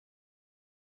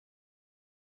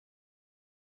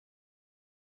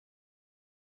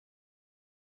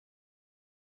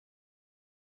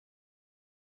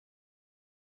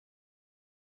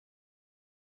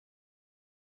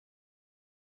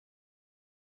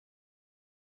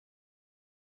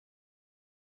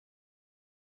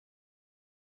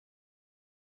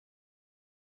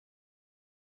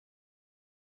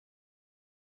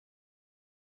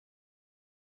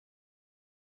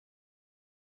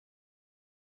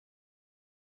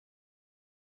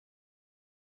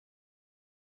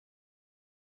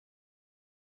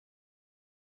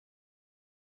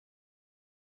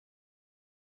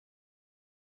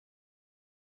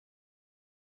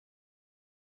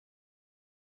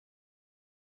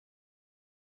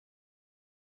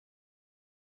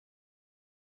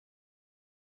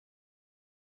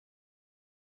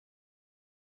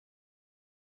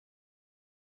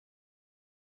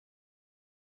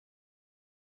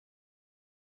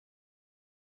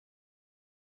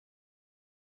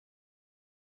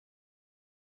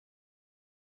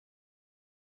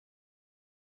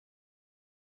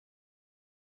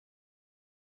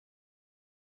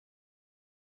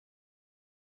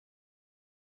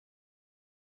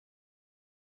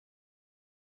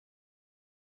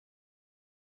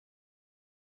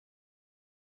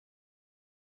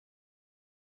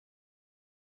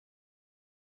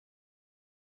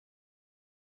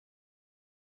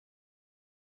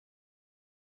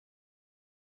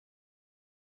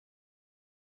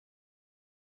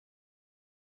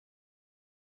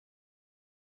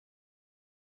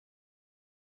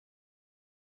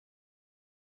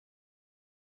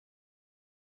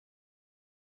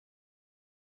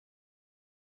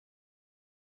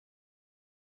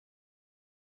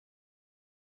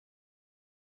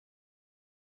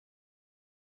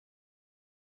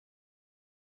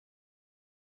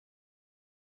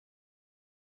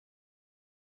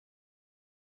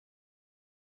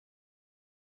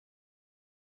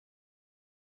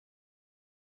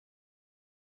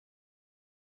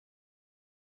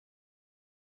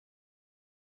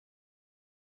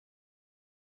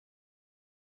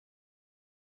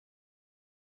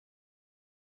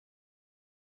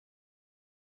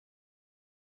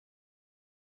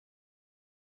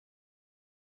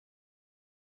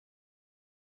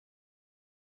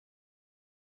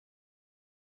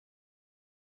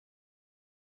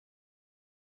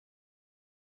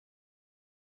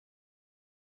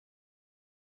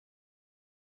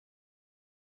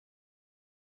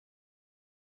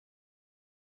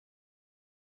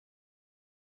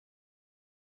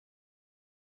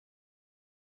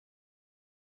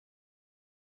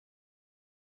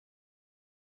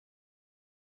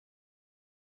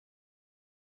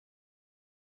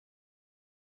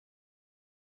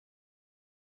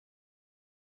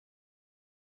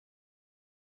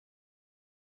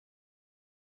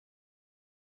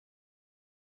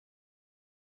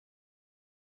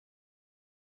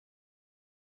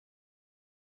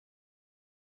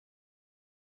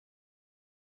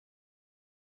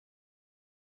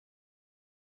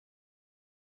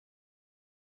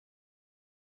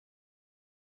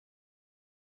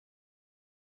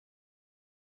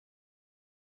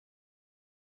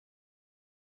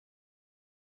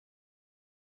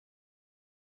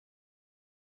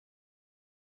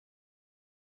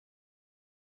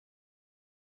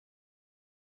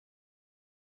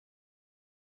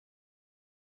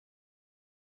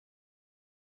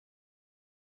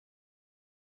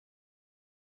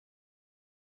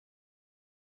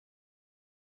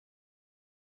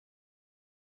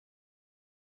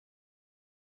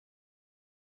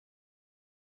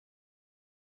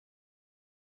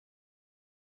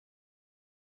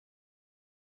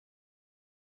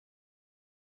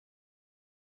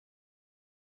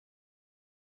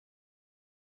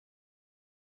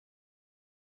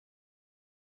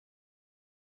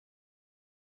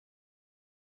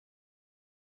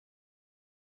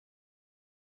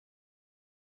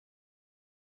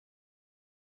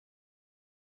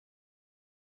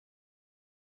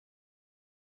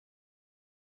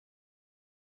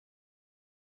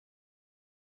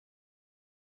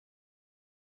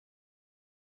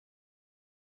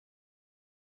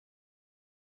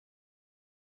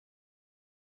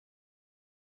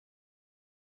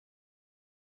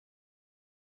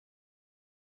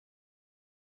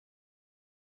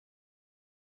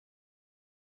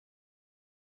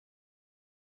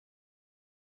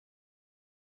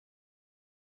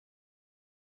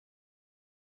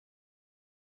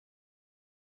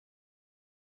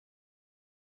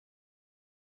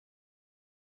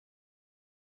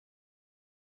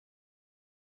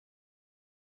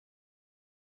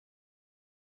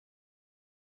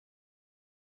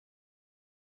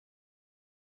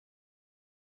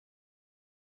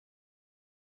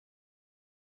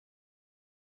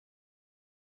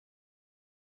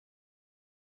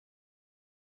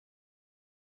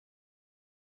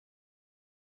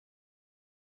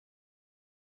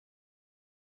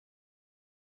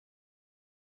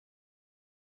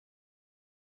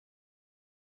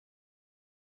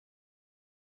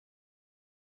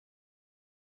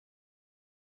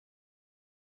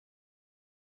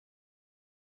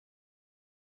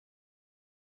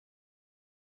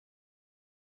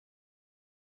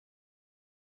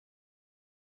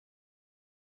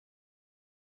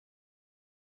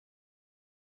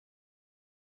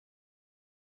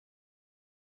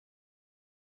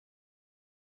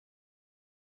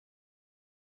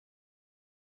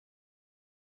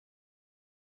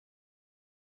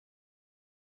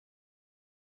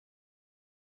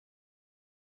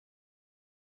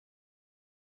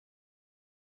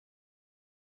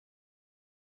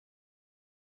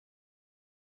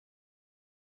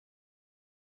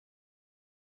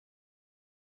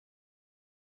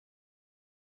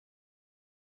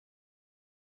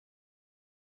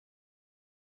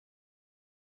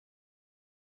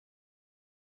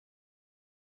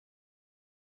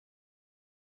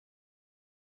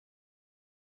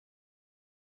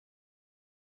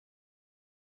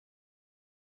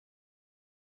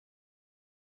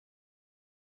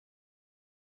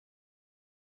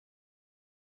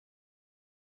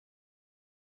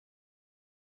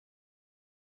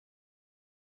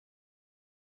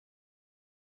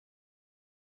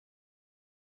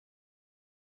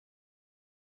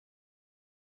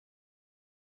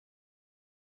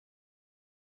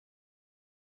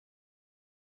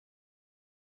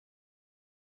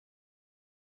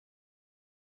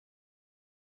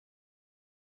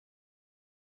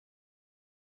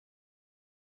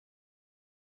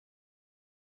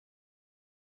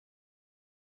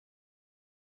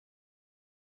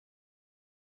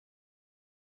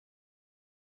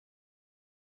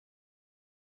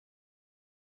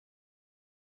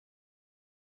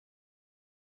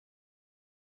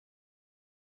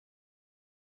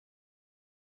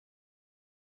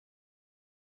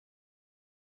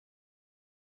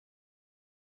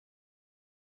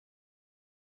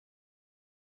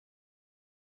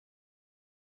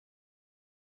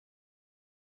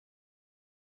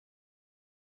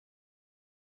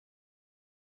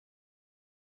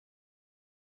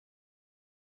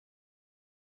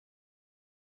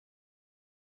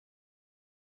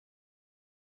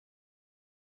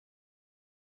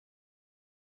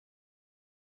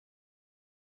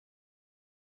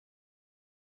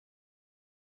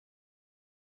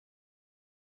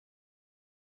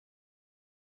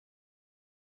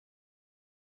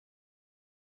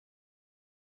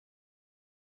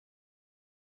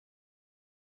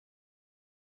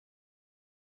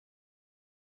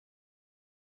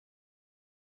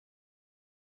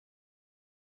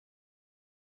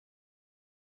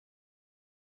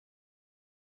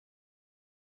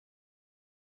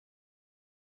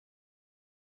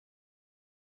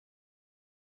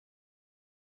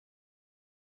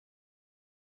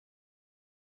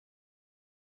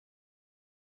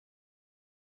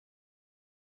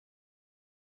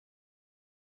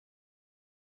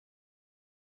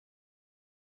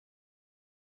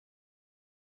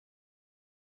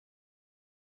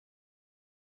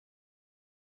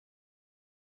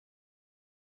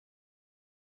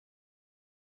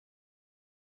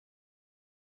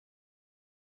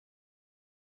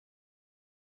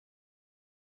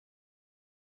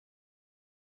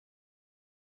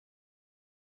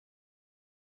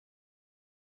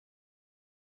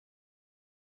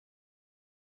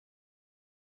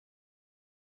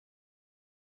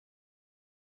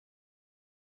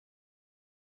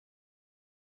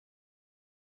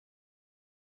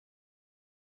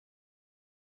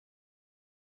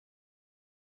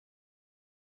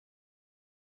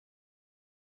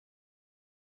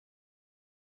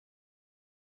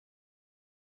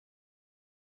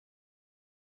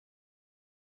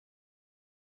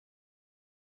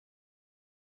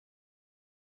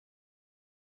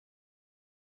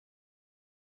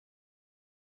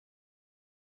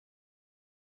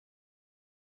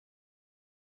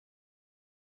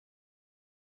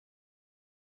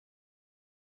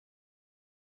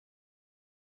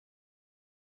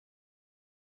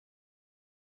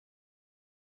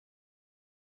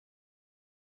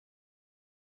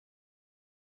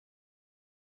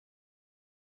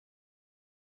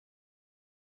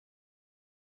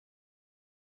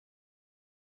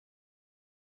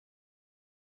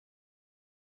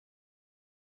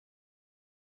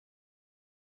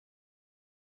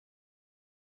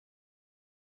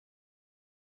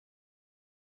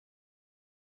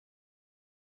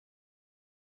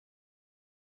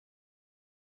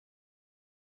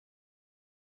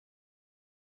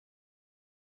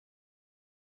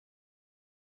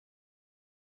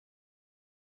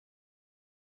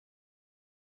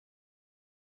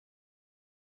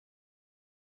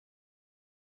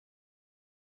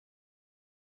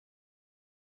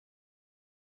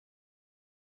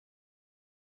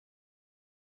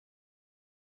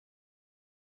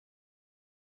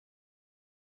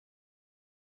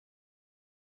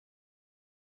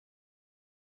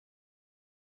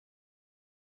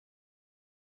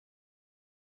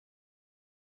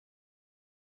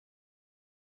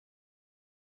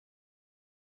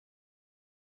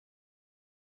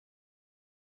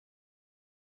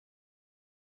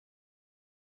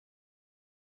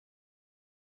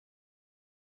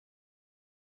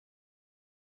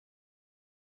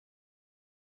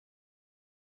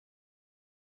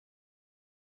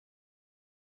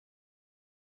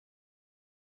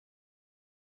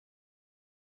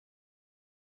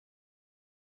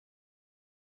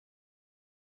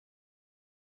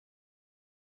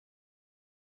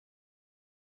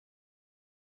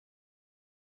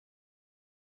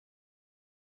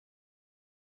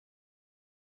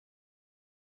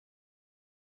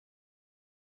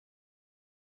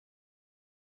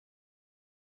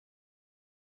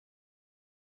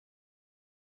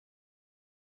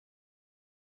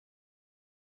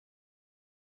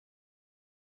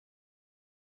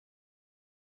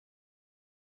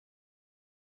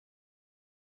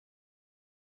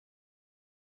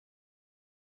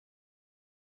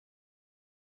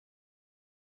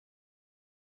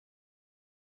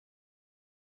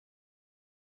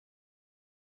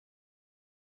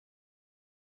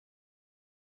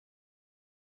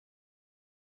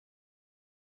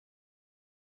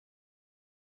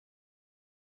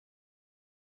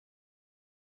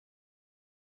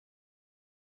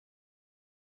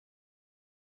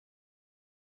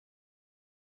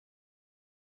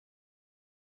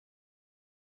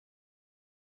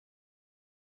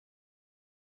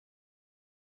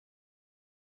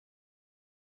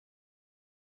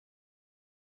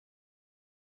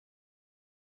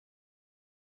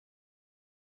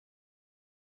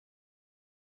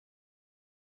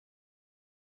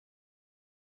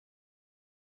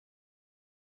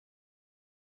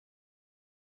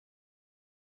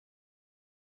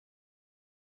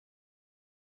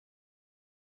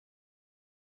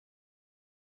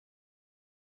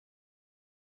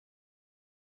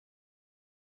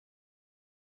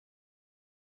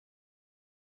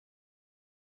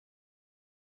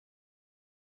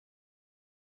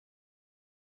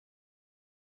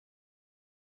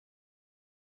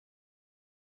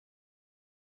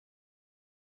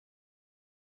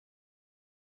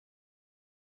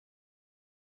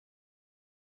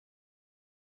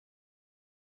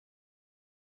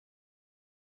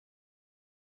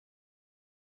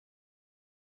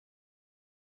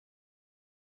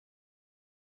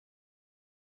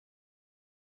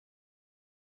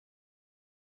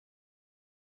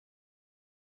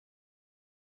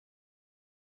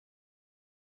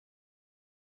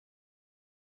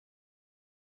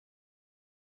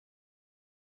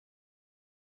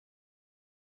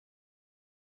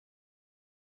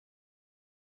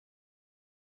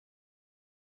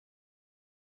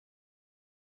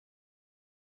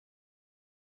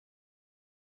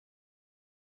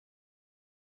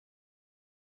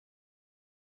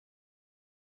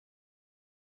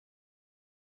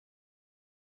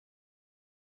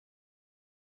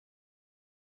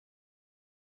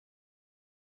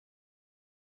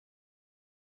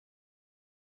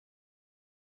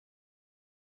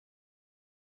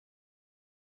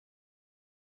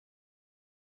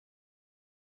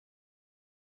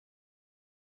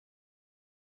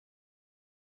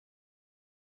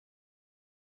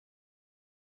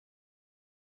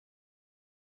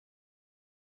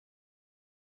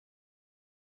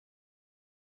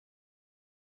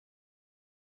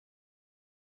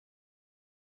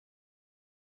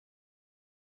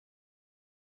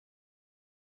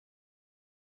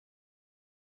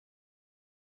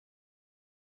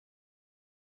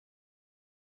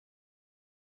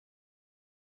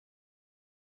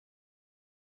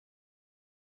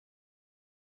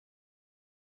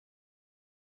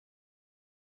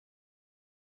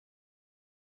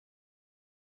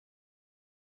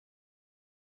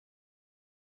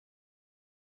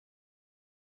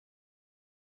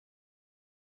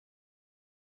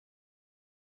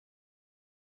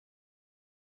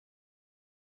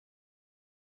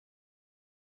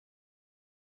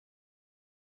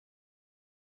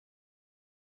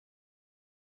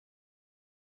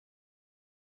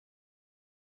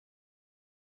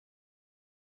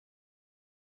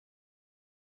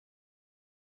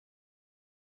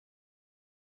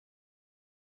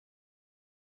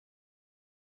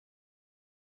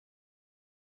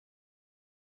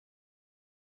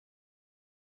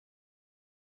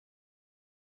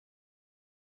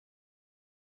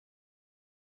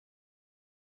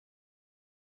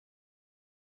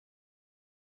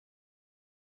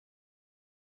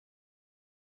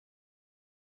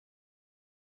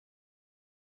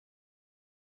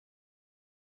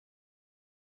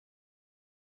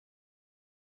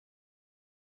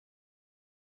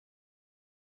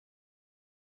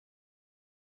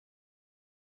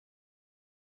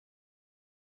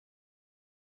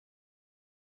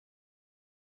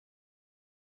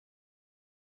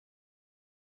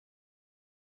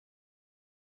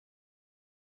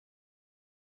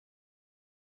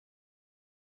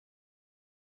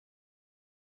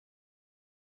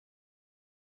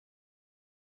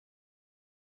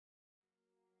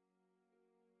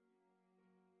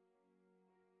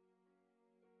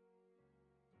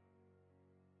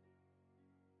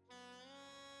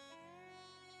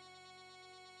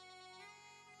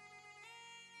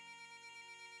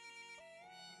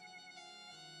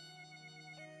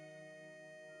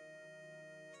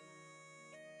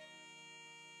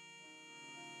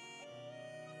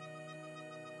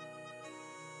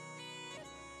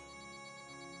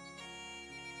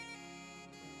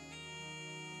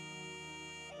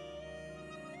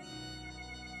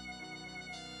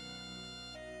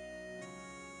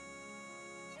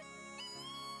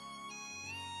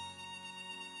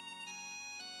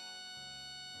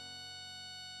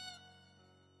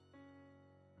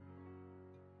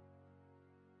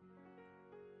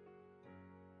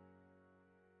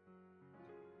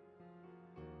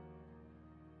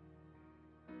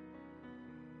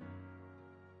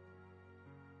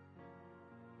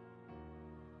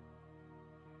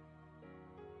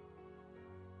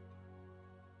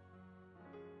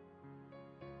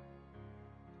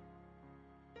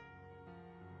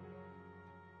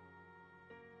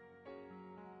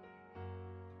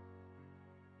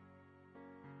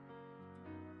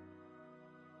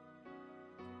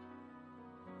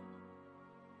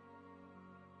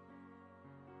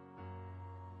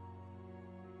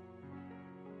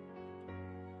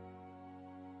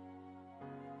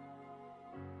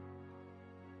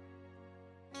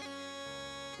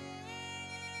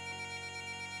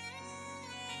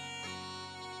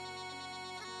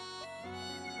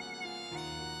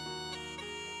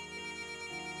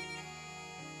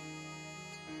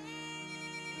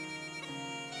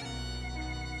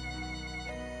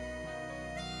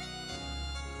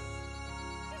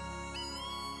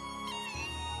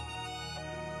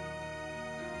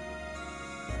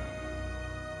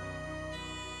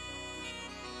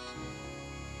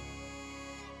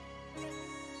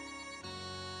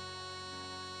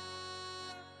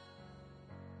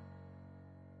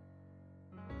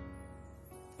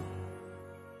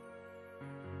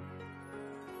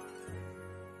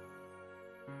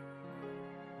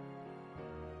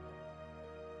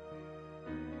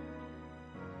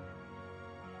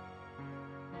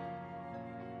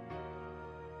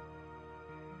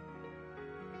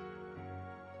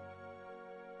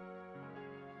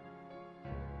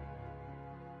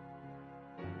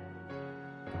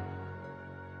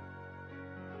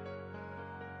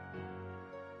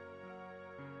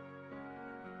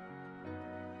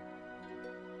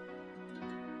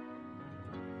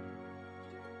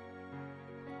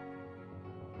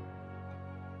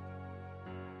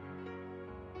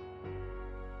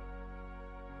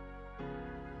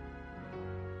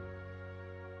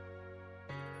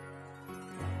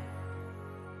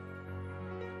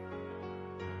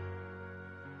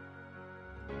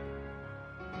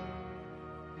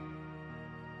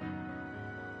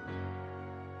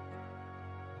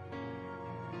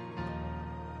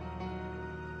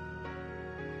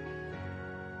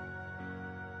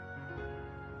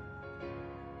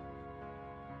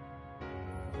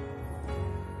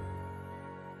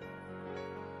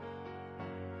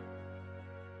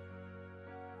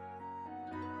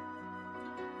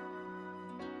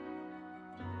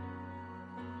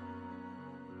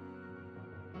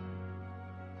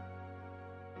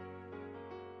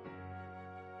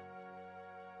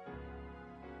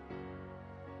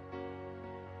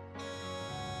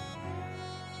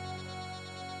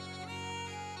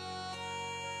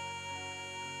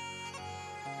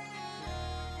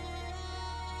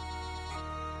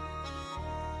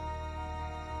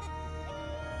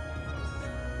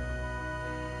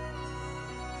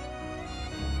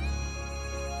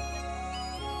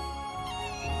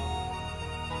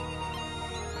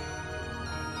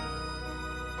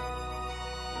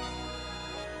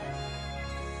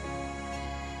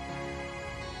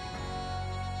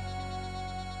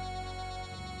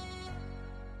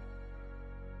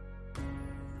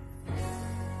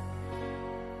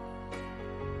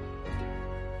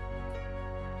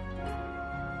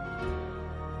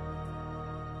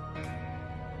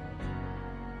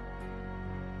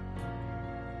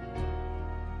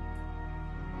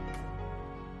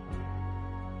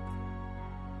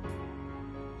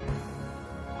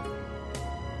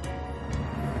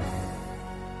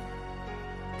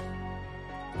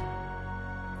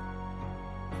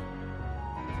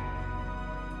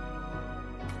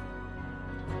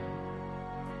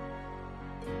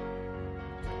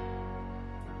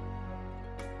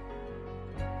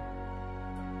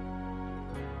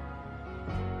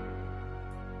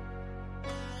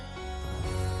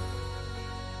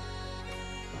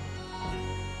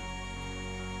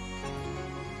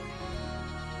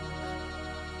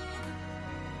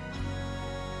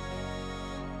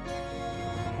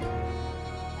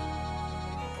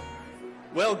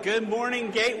Well, good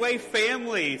morning, Gateway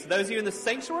family. To those of you in the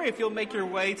sanctuary, if you'll make your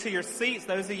way to your seats,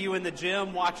 those of you in the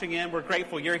gym watching in, we're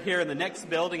grateful you're here in the next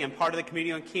building and part of the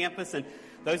community on campus. And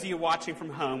those of you watching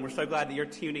from home, we're so glad that you're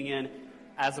tuning in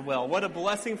as well. What a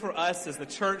blessing for us as the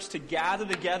church to gather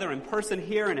together in person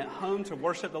here and at home to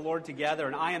worship the Lord together.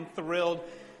 And I am thrilled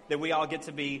that we all get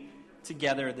to be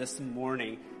together this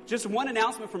morning. Just one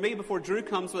announcement for me before Drew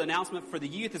comes with an announcement for the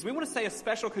youth is we want to say a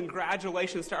special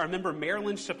congratulations to our member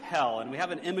Marilyn Chappelle. And we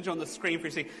have an image on the screen for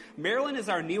you to see. Marilyn is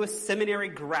our newest seminary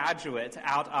graduate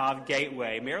out of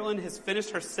Gateway. Marilyn has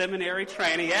finished her seminary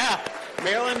training. Yeah,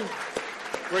 Marilyn,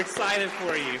 we're excited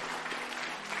for you.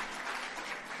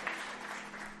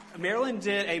 Marilyn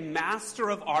did a Master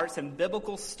of Arts in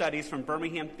Biblical Studies from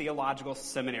Birmingham Theological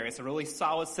Seminary. It's a really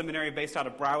solid seminary based out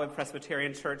of Briarwood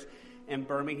Presbyterian Church in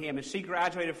Birmingham. And she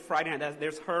graduated Friday night.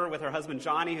 There's her with her husband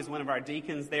Johnny, who's one of our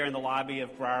deacons there in the lobby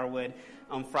of Briarwood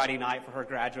on Friday night for her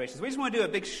graduation. So we just want to do a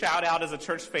big shout out as a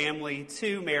church family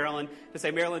to Marilyn to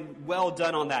say, Marilyn, well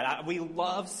done on that. We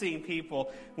love seeing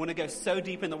people want to go so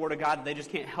deep in the Word of God that they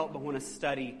just can't help but want to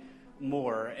study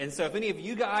more. And so if any of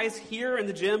you guys here in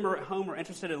the gym or at home are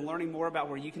interested in learning more about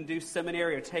where you can do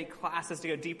seminary or take classes to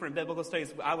go deeper in biblical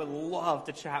studies, I would love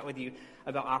to chat with you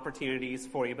about opportunities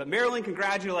for you. But Marilyn,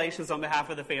 congratulations on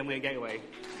behalf of the family at Gateway.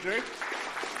 Drew?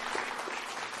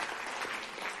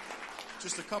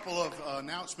 Just a couple of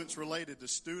announcements related to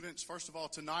students. First of all,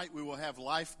 tonight we will have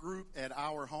Life Group at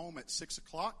our home at 6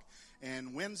 o'clock.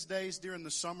 And Wednesdays during the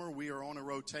summer, we are on a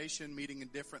rotation, meeting in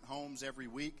different homes every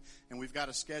week, and we've got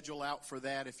a schedule out for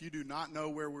that. If you do not know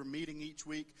where we're meeting each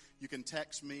week, you can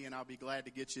text me, and I'll be glad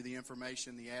to get you the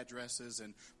information, the addresses,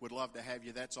 and would love to have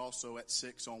you. That's also at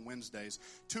 6 on Wednesdays.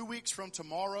 2 weeks from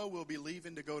tomorrow, we'll be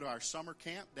leaving to go to our summer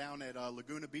camp down at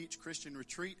Laguna Beach Christian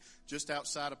Retreat, just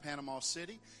outside of Panama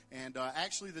City. And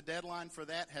actually, the deadline for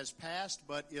that has passed,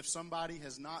 but if somebody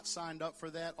has not signed up for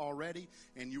that already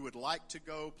and you would like to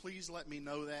go, please let me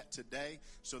know that today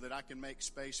so that I can make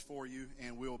space for you,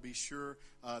 and we'll be sure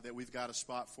that we've got a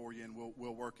spot for you, and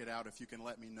we'll work it out if you can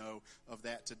let me know of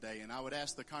that today. And I would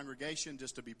ask the congregation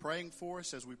just to be praying for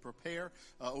us as we prepare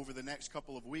over the next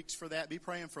couple of weeks for that. Be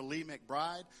praying for Lee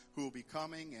McBride, who will be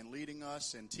coming and leading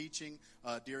us and teaching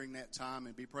during that time,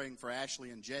 and be praying for Ashley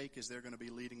and Jake as they're going to be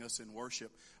leading us in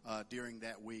worship during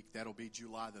that week. That'll be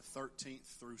July the 13th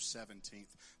through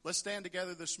 17th. Let's stand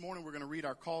together this morning. We're going to read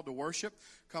our call to worship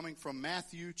coming from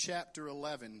Matthew chapter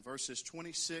 11, verses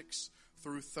 26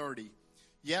 through 30.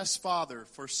 Yes, Father,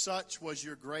 for such was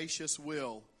your gracious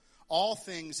will. All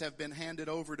things have been handed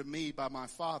over to me by my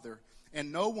Father,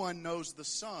 and no one knows the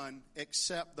Son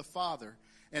except the Father,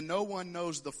 and no one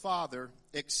knows the Father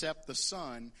except the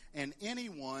Son, and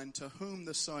anyone to whom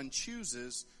the Son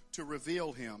chooses to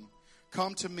reveal him.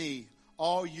 Come to me,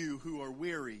 all you who are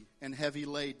weary and heavy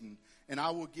laden, and I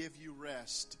will give you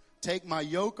rest. Take my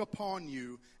yoke upon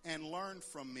you and learn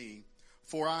from me,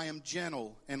 for I am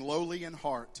gentle and lowly in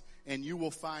heart, and you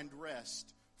will find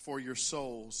rest for your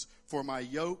souls. For my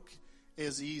yoke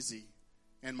is easy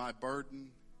and my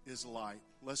burden is light.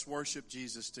 Let's worship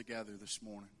Jesus together this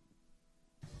morning.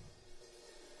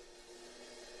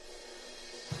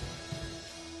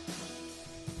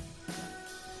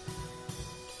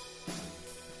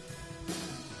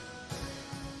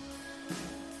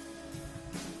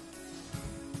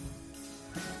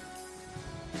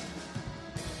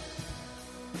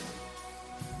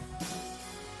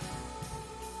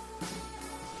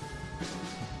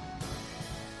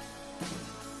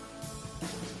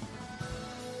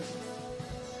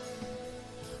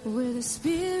 Where the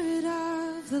Spirit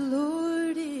of the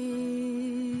Lord is,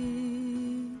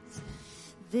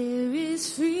 there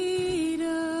is freedom.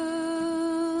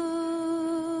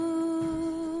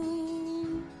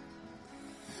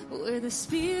 Where the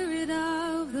Spirit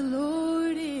of the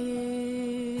Lord is,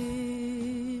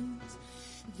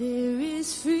 there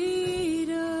is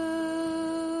freedom.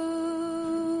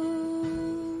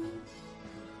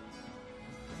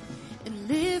 And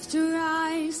lift your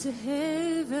eyes to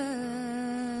heaven.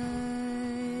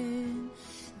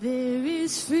 There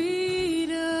is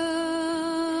freedom,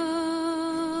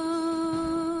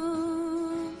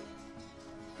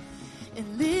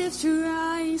 and lift your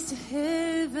eyes to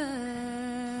heaven.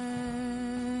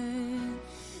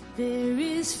 There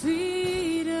is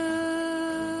freedom,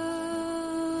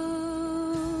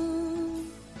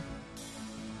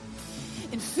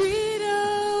 and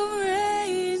freedom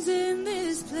reigns in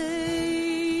this place.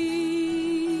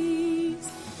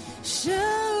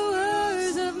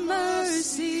 Showers of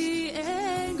mercy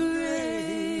and grace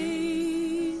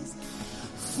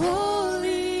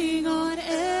falling on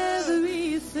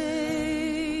every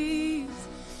face.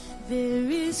 There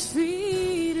is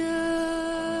freedom.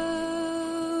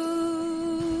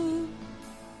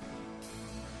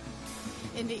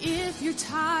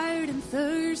 tired and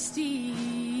thirsty,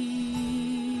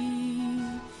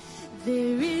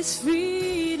 there is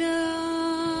freedom,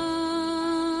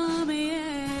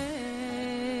 yes.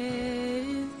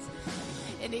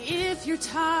 And if you're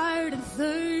tired and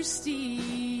thirsty,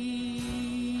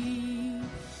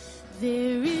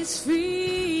 there is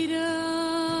freedom.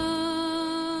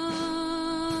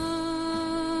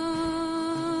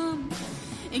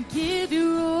 And give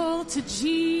your all to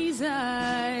Jesus.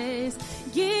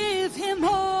 Give him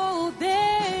all.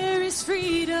 There is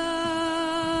freedom.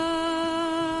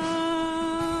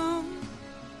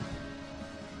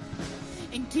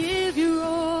 And give your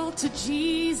all to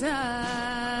Jesus.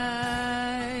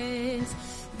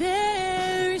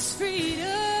 There is freedom.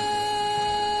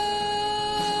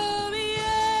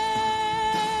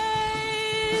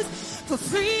 Yes. For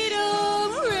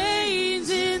freedom reigns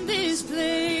in this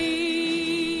place.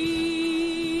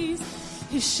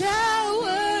 His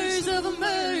showers of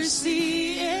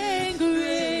mercy and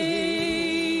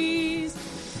grace,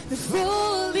 they're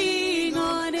falling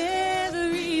on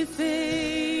every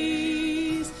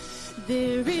face.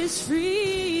 There is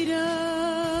freedom,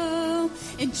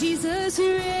 and Jesus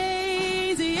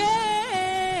reigns.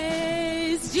 Yes,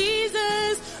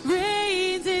 Jesus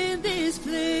reigns in this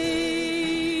place.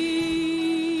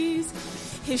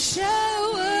 His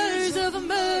showers of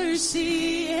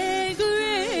mercy and grace,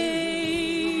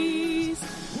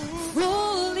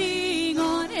 falling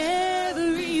on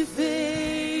every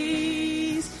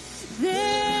face.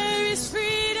 There is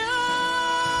freedom,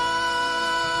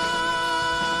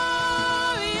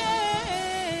 yes.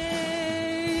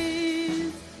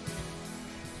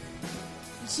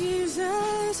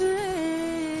 Jesus reigns.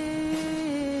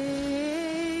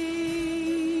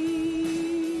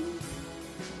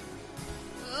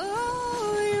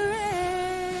 Oh, you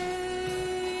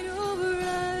reign over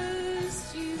us,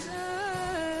 Jesus.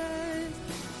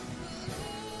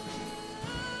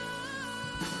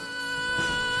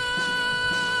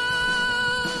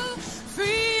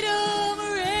 Freedom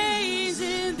reigns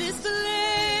in this place.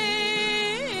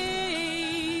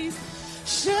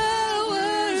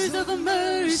 Showers of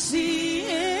mercy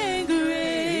and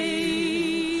grace,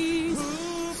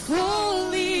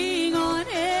 falling on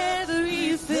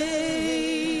every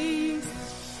face.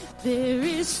 There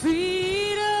is freedom,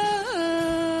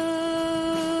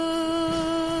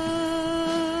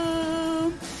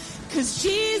 'cause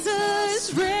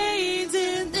Jesus reigns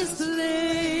in this place.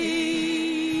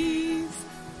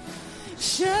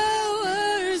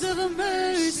 Showers of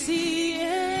mercy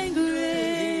and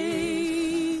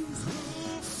grace,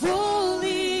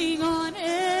 falling on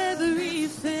every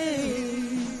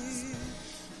face.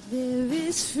 There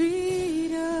is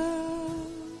freedom,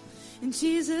 and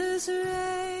Jesus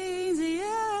reigns,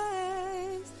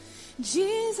 yes.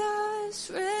 Jesus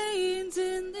reigns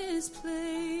in this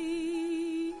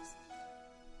place.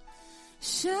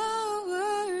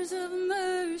 Showers of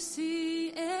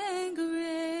mercy and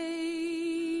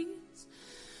grace,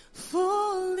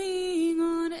 falling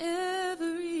on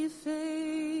every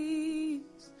face.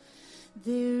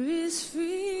 There is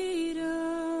freedom,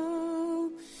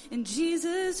 and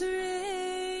Jesus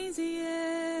reigns,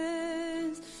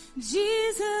 yes.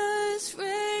 Jesus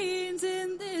reigns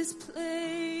in this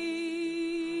place.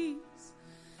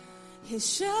 His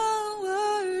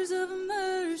showers of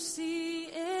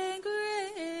mercy and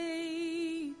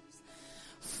grace,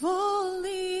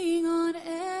 falling on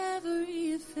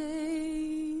every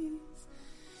face.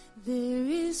 There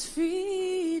is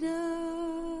freedom.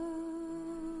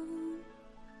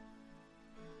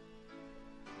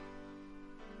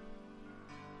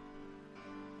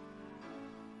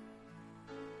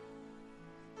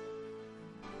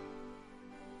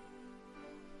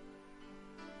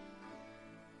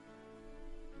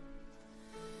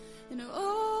 And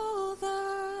all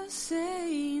the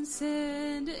saints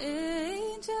and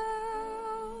angels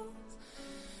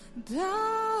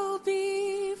bow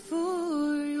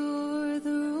before your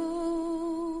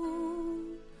throne,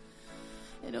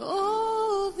 and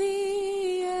all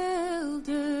the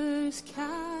elders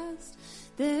cast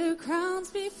their crowns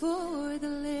before the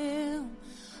Lamb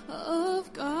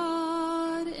of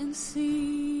God and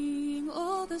sing.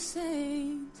 All the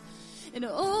saints and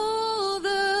all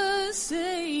the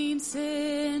saints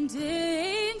and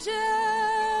angels,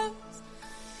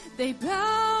 they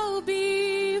bow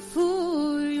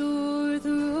before your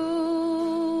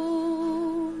throne,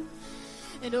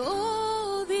 and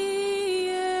all the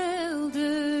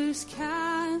elders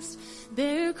cast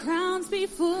their crowns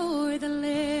before the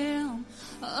Lamb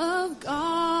of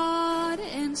God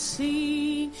and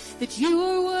sing that you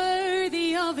are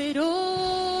worthy of it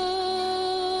all.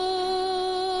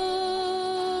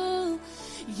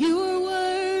 You are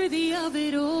worthy of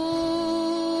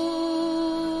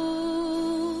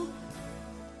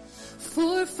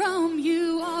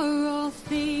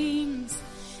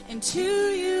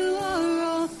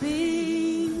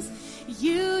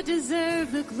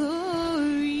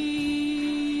glory.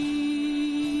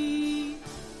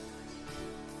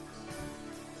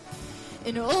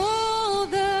 And all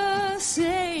the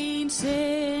saints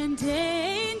and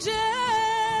angels,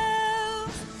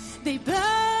 they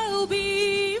bow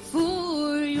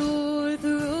before your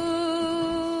throne.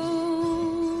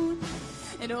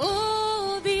 And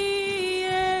all the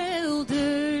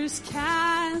elders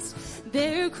cast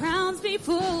their crowns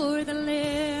before the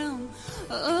Lamb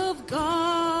of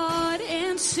God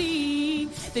and sing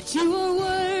that you are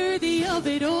worthy of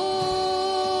it all.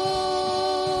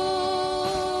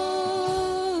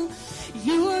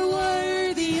 You are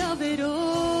worthy of it all.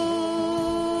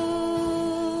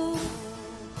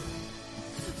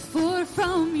 For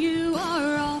from you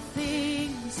are all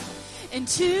things, and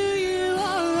to you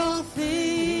are all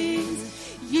things.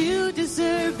 You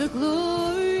deserve the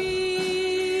glory.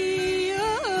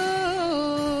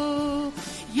 Oh,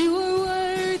 you are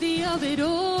worthy of it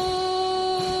all.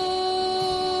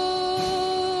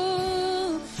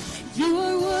 You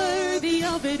are worthy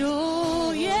of it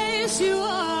all. Yes, you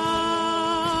are.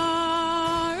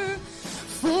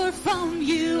 For from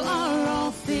you are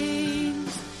all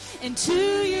things, and to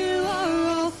you are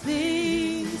all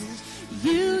things.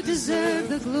 You deserve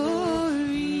the glory.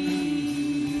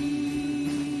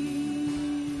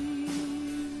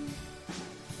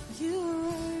 You are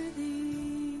worthy.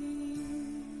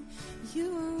 You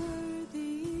are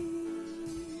worthy.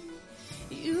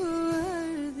 You are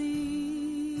worthy.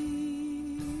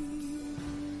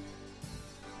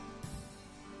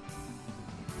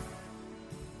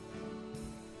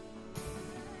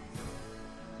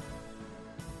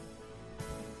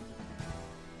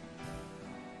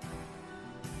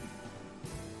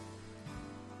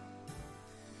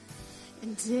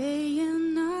 And day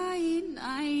and night,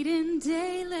 night and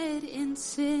day, let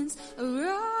incense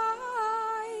arise.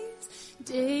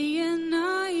 Day and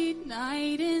night,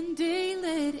 night and day,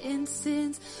 let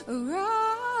incense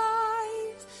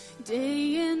arise.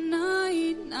 Day and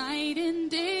night, night and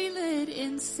day, let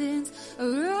incense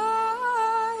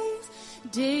arise.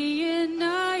 Day and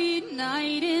night,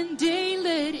 night and day,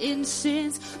 let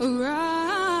incense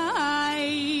arise.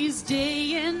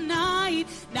 Day and night,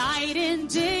 night and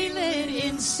day, let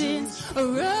incense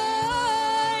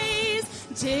arise.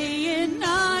 Day and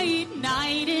night,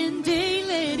 night and day,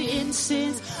 let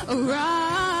incense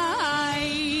arise.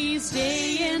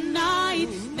 Day and night,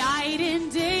 night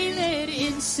and day, let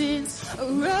incense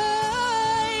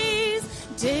arise.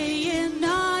 Day and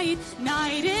night,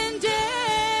 night and day.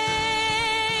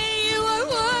 You are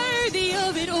worthy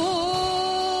of it all.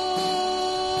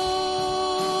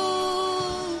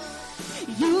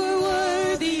 You are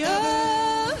worthy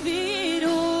of it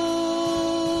all.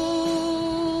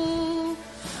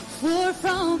 For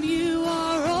from you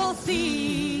are all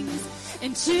things,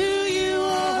 and to you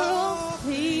are all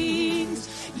things.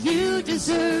 You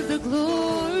deserve the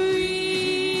glory.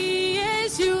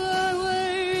 Yes, you are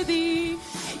worthy.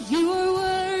 You are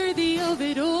worthy of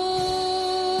it all.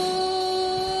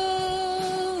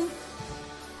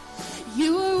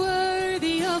 You are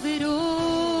worthy of it all.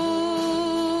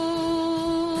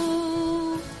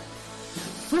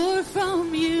 For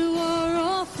from you are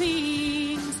all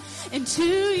things, and to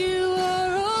you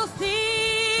are all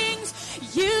things.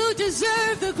 You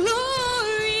deserve the glory.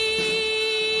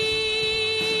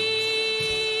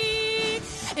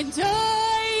 And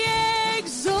I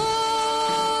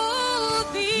exalt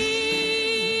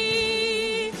thee.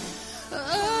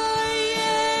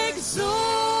 I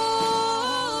exalt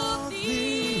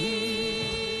thee.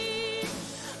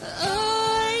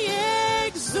 I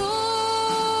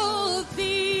exalt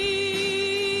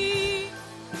thee.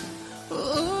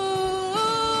 Oh,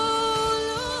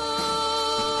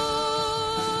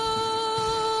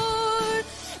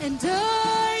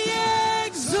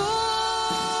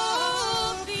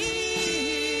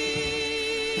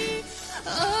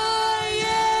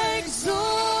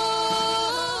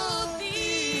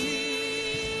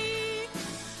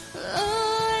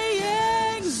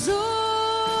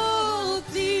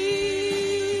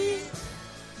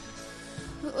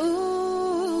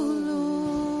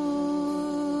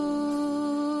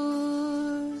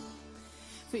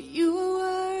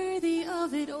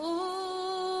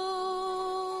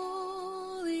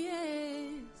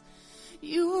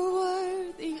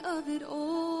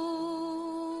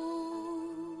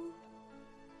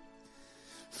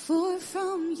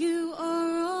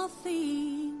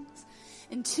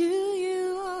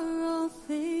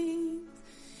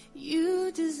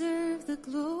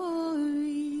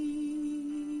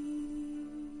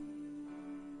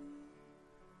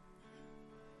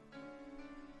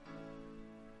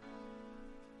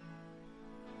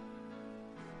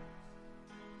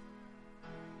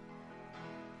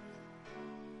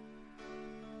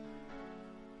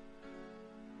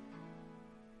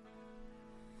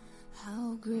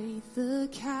 great the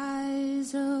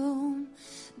chasm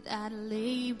that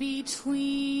lay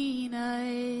between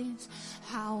us,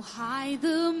 how high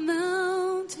the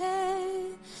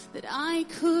mountain that I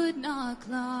could not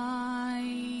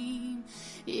climb.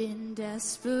 In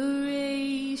desperation,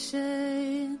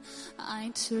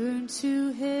 I turned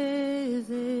to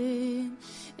heaven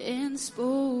and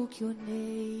spoke your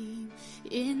name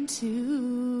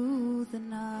into the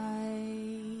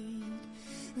night.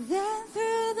 Then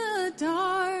through the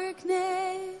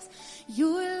darkness,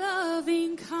 your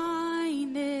loving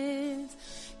kindness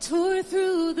tore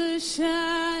through the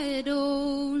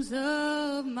shadows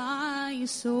of my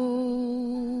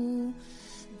soul.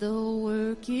 The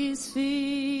work is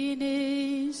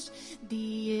finished,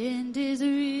 the end is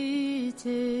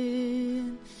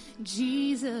written.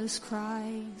 Jesus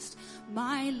Christ,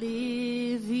 my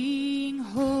living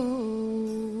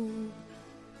hope.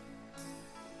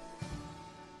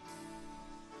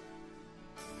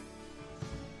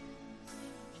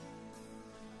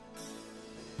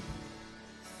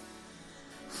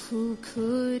 Who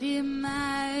could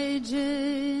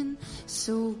imagine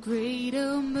so great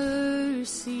a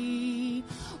mercy?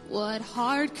 What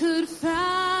heart could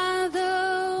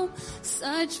fathom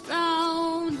such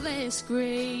boundless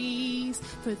grace?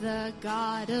 For the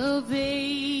God of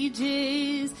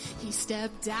ages, he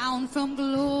stepped down from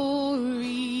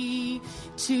glory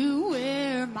to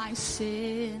wear my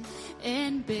sin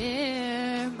and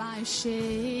bear my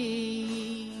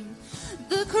shame.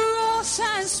 The cross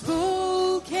has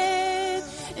spoken,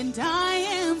 and I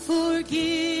am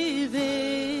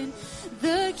forgiven.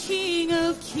 The King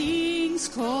of Kings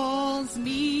calls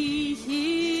me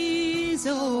his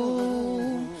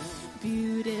own.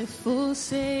 Beautiful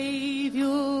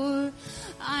Savior,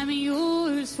 I'm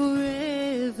yours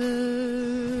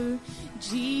forever.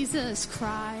 Jesus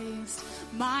Christ,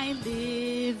 my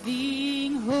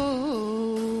living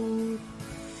hope.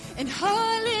 And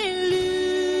hallelujah,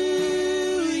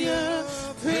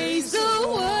 praise the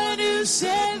one who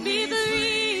set me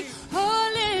free.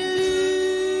 Hallelujah,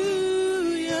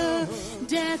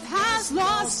 death has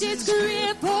lost its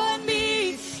grip on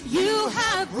me. You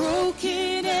have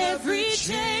broken every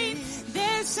chain.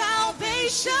 There's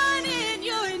salvation in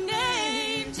your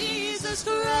name, Jesus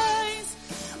Christ,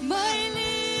 my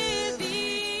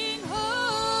living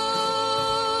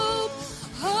hope.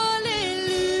 Hallelujah,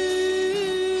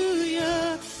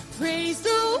 praise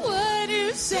the one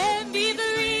who set me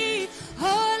free.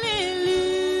 Hallelujah,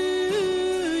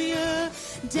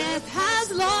 death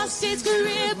has lost its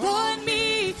grip on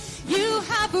me. You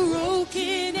have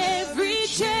broken every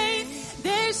chain.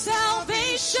 There's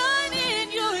salvation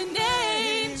in your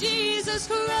name, Jesus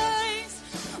Christ,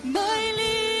 my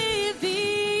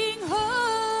living hope.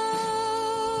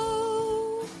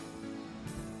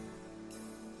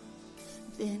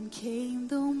 Then came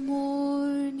the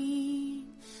morning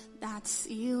that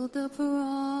sealed the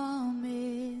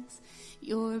promise.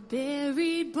 Your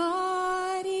buried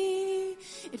body,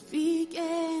 it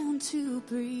began to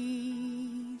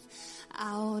breathe.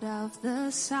 Out of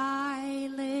the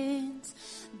silence,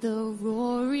 the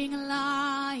roaring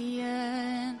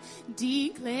lion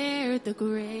declared the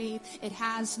grave, it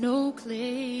has no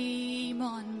claim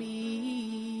on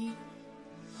me.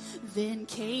 Then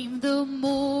came the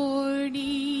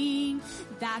morning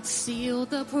that sealed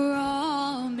the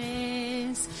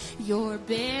promise. Your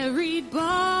buried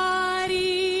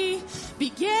body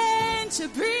began to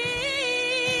breathe.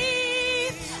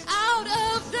 Out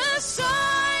of the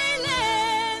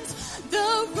silence,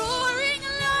 the roaring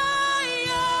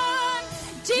lion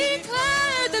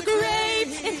declared the grave,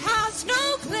 it has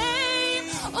no claim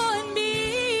on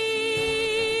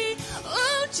me.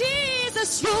 Oh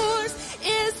Jesus, yours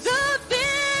is the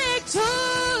victory.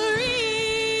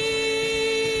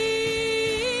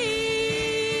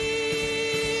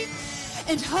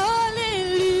 And hallelujah,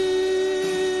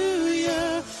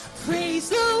 praise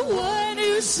the one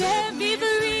who set me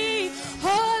free.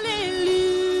 Hallelujah,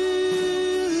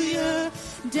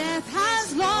 death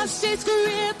has lost its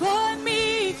grip on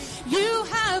me. You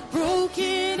have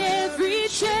broken every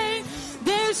chain.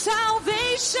 There's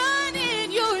salvation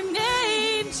in your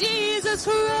name, Jesus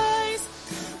Christ,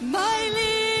 my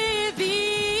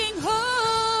living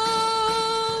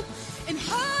hope. And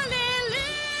hallelujah,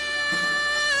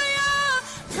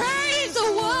 praise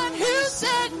the one who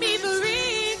set me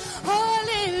free. Hallelujah,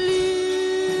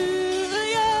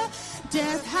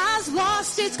 death has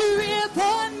lost its grip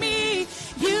on me.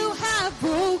 You have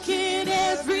broken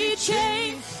every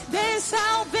chain. There's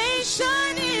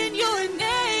salvation in your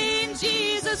name,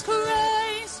 Jesus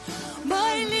Christ,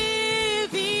 my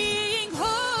living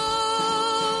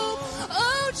hope.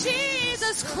 Oh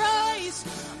Jesus, Jesus Christ,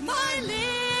 my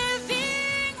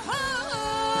living hope.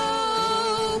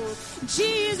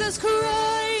 Jesus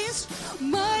Christ,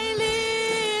 my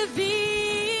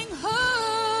living hope.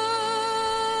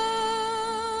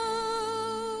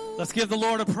 Let's give the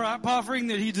Lord a prop offering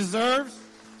that he deserves.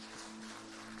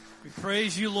 We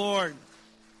praise you, Lord.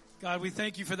 God, we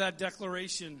thank you for that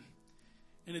declaration.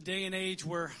 In a day and age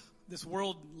where this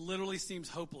world literally seems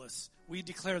hopeless, we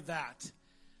declare that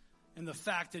and the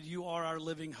fact that you are our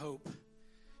living hope.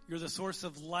 You're the source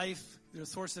of life. You're the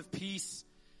source of peace.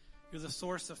 You're the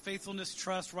source of faithfulness,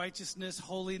 trust, righteousness,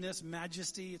 holiness,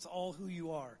 majesty. It's all who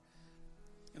you are.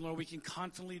 And Lord, we can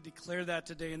confidently declare that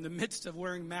today in the midst of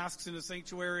wearing masks in a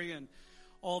sanctuary and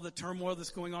all the turmoil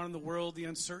that's going on in the world, the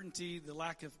uncertainty, the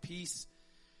lack of peace.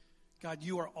 God,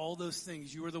 you are all those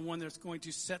things. You are the one that's going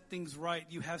to set things right.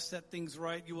 You have set things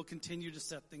right. You will continue to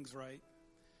set things right.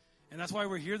 And that's why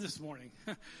we're here this morning,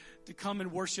 to come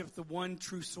and worship the one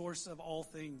true source of all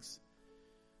things,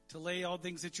 to lay all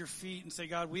things at your feet and say,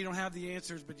 God, we don't have the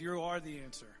answers, but you are the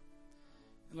answer.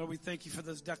 And Lord, we thank you for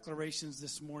those declarations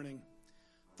this morning,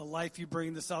 the life you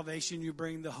bring, the salvation you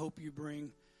bring, the hope you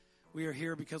bring. We are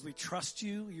here because we trust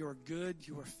you. You are good.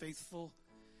 You are faithful.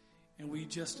 And we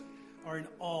just are in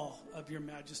awe of your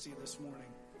majesty this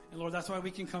morning. And Lord, that's why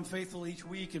we can come faithful each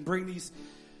week and bring these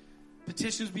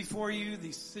petitions before you,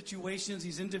 these situations,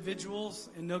 these individuals,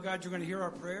 and know, God, you're going to hear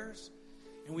our prayers,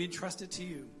 and we entrust it to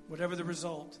you, whatever the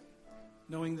result,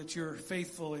 knowing that you're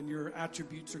faithful and your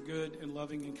attributes are good and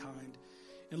loving and kind.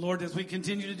 And Lord, as we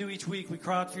continue to do each week, we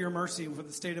cry out for your mercy and for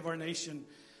the state of our nation.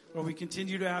 Lord, we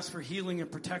continue to ask for healing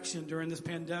and protection during this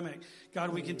pandemic.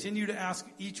 God, we continue to ask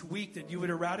each week that you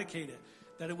would eradicate it,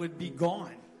 that it would be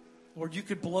gone. Lord, you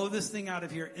could blow this thing out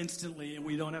of here instantly and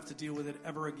we don't have to deal with it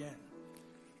ever again.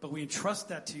 But we entrust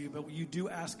that to you, but you do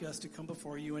ask us to come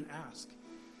before you and ask.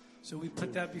 So we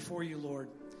put that before you, Lord.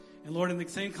 And Lord, in the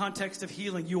same context of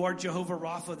healing, you are Jehovah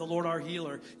Rapha, the Lord our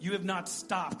healer. You have not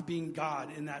stopped being God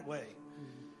in that way.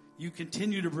 You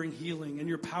continue to bring healing, and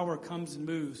your power comes and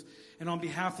moves. And on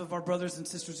behalf of our brothers and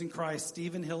sisters in Christ,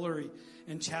 Steve and Hillary,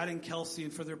 and Chad and Kelsey,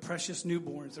 and for their precious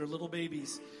newborns, their little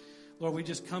babies, Lord, we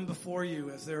just come before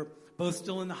you as they're both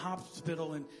still in the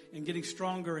hospital and getting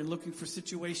stronger and looking for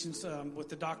situations with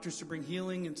the doctors to bring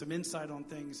healing and some insight on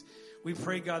things. We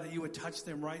pray, God, that you would touch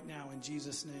them right now in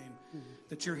Jesus' name,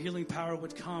 that your healing power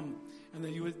would come, and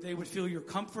that they would feel your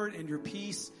comfort and your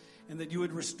peace, and that you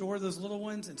would restore those little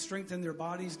ones and strengthen their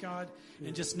bodies, God,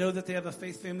 and just know that they have a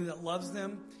faith family that loves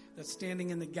them, that's standing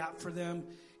in the gap for them,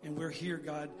 and we're here,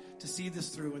 God, to see this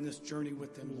through in this journey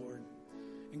with them, Lord.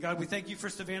 And God, we thank you for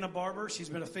Savannah Barber. She's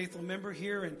been a faithful member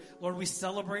here. And Lord, we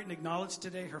celebrate and acknowledge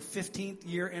today her 15th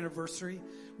year anniversary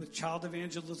with Child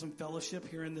Evangelism Fellowship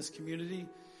here in this community.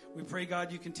 We pray,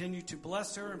 God, you continue to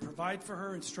bless her and provide for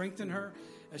her and strengthen her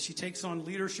as she takes on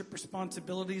leadership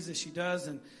responsibilities as she does,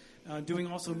 and doing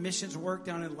also missions work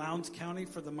down in Lowndes County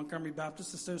for the Montgomery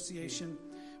Baptist Association.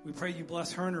 We pray you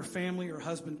bless her and her family, her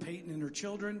husband Peyton and her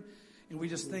children. And we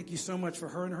just thank you so much for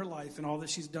her and her life and all that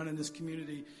she's done in this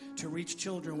community to reach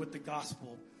children with the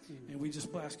gospel. And we just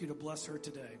ask you to bless her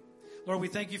today. Lord, we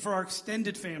thank you for our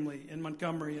extended family in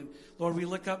Montgomery. And Lord, we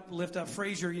lift up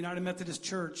Fraser United Methodist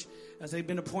Church as they've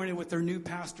been appointed with their new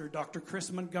pastor, Dr. Chris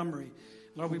Montgomery.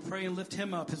 Lord, we pray and lift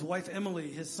him up, his wife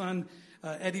Emily, his son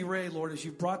Eddie Ray, Lord, as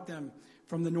you brought them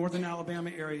from the northern Alabama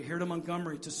area here to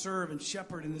Montgomery to serve and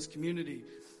shepherd in this community.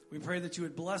 We pray that you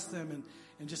would bless them and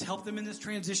just help them in this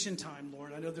transition time,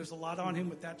 Lord. I know there's a lot on him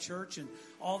with that church and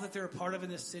all that they're a part of in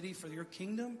this city for your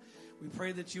kingdom. We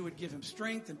pray that you would give him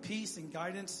strength and peace and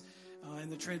guidance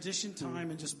in the transition time,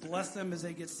 and just bless them as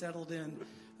they get settled in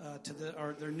to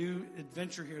their new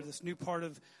adventure here, this new part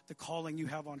of the calling you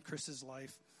have on Chris's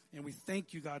life. And we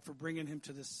thank you, God, for bringing him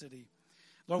to this city.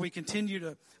 Lord, we continue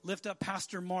to lift up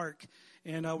Pastor Mark,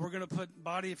 and we're going to put,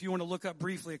 Body, if you want to look up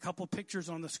briefly, a couple pictures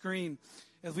on the screen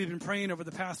as we've been praying over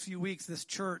the past few weeks, this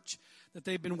church that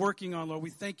they've been working on, Lord.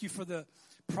 We thank you for the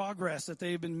progress that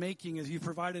they've been making as you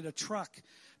provided a truck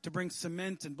to bring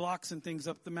cement and blocks and things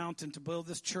up the mountain to build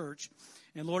this church.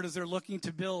 And Lord, as they're looking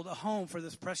to build a home for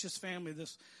this precious family,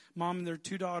 this mom and their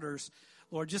two daughters,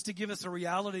 Lord, just to give us a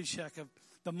reality check of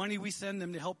the money we send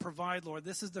them to help provide, Lord,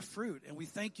 this is the fruit. And we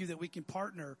thank you that we can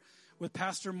partner with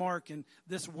Pastor Mark and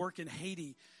this work in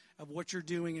Haiti of what you're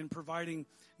doing in providing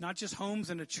not just homes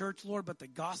and a church, Lord, but the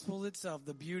gospel itself,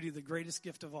 the beauty, the greatest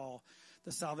gift of all,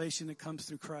 the salvation that comes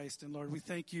through Christ. And Lord, we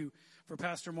thank you for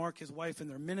Pastor Mark, his wife, and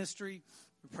their ministry.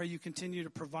 We pray you continue to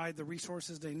provide the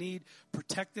resources they need.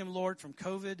 Protect them, Lord, from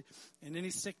COVID and any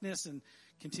sickness, and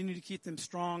continue to keep them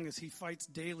strong as he fights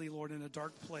daily, Lord, in a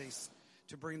dark place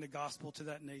to bring the gospel to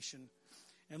that nation.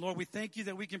 And Lord, we thank you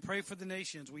that we can pray for the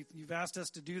nations. You've asked us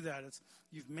to do that.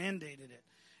 You've mandated it.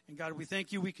 And God, we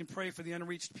thank you we can pray for the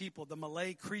unreached people, the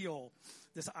Malay Creole,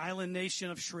 this island nation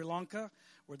of Sri Lanka,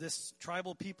 where this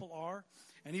tribal people are.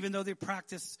 And even though they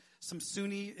practice some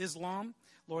Sunni Islam,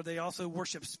 Lord, they also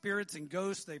worship spirits and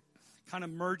ghosts. They kind of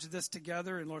merge this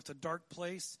together, and Lord, it's a dark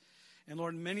place. And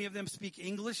Lord, many of them speak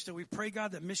English, so we pray,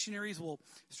 God, that missionaries will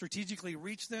strategically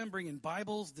reach them, bring in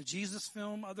Bibles, the Jesus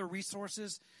film, other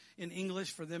resources in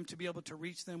English for them to be able to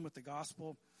reach them with the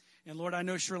gospel. And Lord, I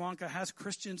know Sri Lanka has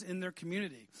Christians in their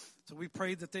community, so we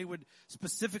pray that they would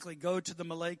specifically go to the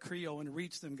Malay Creole and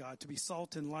reach them, God, to be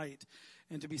salt and light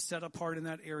and to be set apart in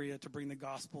that area to bring the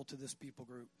gospel to this people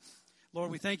group. Lord,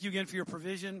 we thank you again for your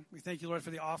provision. We thank you, Lord,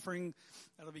 for the offering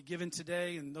that will be given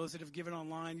today. And those that have given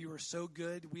online, you are so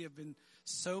good. We have been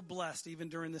so blessed even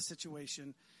during this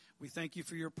situation. We thank you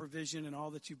for your provision and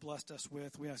all that you blessed us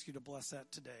with. We ask you to bless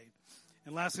that today.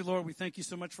 And lastly, Lord, we thank you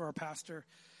so much for our pastor.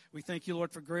 We thank you,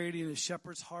 Lord, for Grady and his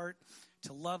shepherd's heart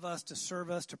to love us, to serve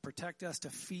us, to protect us, to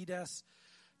feed us,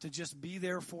 to just be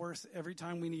there for us every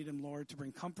time we need him, Lord, to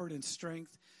bring comfort and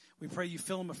strength. We pray you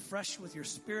fill him afresh with your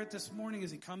spirit this morning as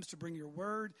he comes to bring your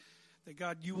word, that,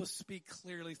 God, you will speak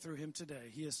clearly through him today.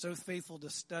 He is so faithful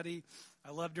to study. I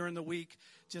love during the week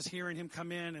just hearing him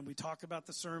come in and we talk about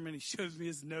the sermon. He shows me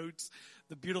his notes,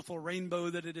 the beautiful rainbow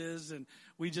that it is. And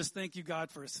we just thank you, God,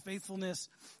 for his faithfulness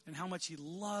and how much he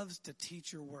loves to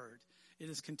teach your word. It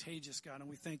is contagious, God, and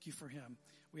we thank you for him.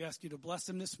 We ask you to bless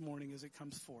him this morning as it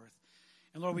comes forth.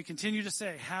 And Lord, we continue to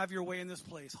say, have your way in this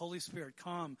place. Holy Spirit,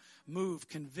 come, move,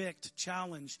 convict,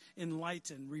 challenge,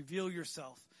 enlighten, reveal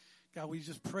yourself. God, we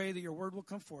just pray that your word will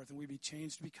come forth and we be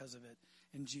changed because of it.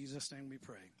 In Jesus' name we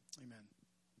pray. Amen.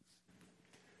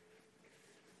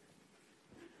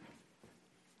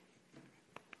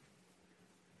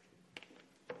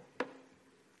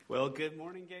 Well, good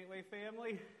morning, Gateway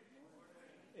family.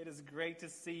 It is great to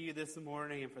see you this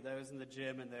morning, and for those in the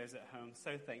gym and those at home,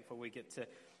 so thankful we get to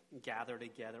gather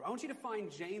together. I want you to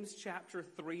find James chapter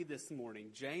 3 this morning.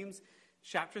 James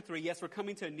chapter 3. Yes, we're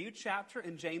coming to a new chapter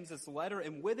in James's letter,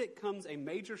 and with it comes a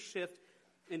major shift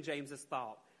in James's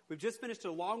thought. We've just finished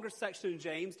a longer section in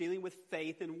James dealing with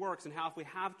faith and works and how if we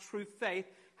have true faith,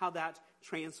 how that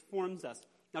transforms us.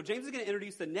 Now, James is going to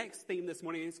introduce the next theme this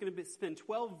morning, and he's going to spend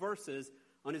 12 verses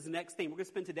on his next theme. We're going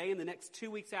to spend today and the next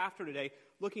 2 weeks after today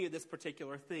looking at this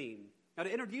particular theme. Now, to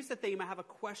introduce the theme, I have a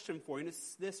question for you, and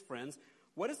it's this, friends.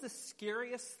 What is the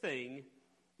scariest thing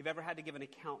you've ever had to give an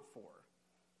account for?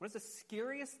 What is the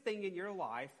scariest thing in your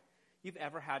life you've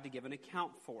ever had to give an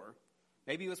account for?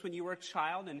 Maybe it was when you were a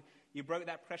child and you broke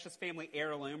that precious family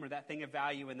heirloom or that thing of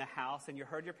value in the house and you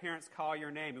heard your parents call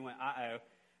your name and went, uh-oh,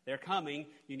 they're coming.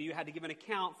 You knew you had to give an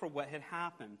account for what had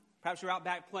happened. Perhaps you're out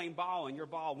back playing ball and your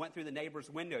ball went through the neighbor's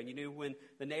window and you knew when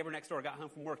the neighbor next door got home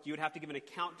from work, you would have to give an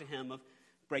account to him of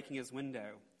breaking his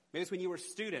window. Maybe it's when you were a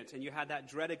student and you had that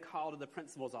dreaded call to the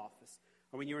principal's office.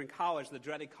 Or when you were in college, the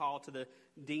dreaded call to the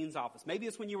dean's office. Maybe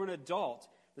it's when you were an adult.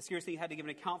 The scariest thing you had to give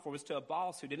an account for was to a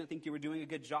boss who didn't think you were doing a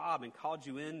good job and called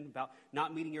you in about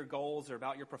not meeting your goals or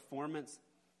about your performance.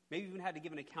 Maybe you even had to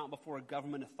give an account before a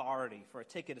government authority for a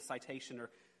ticket, a citation, or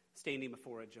standing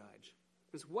before a judge.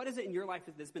 Because what is it in your life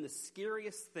that's been the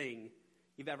scariest thing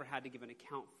you've ever had to give an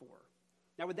account for?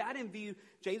 Now, with that in view,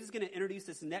 James is going to introduce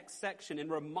this next section and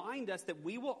remind us that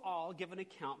we will all give an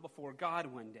account before God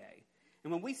one day.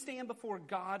 And when we stand before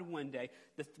God one day,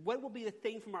 what will be the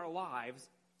thing from our lives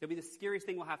that will be the scariest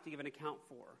thing we'll have to give an account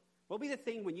for? What will be the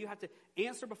thing when you have to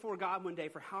answer before God one day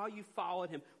for how you followed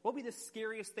him? What will be the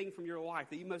scariest thing from your life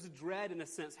that you most dread, in a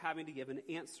sense, having to give an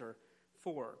answer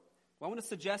for? Well, I want to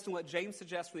suggest, and what James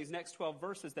suggests from these next 12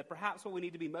 verses, that perhaps what we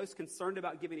need to be most concerned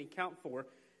about giving an account for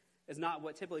is not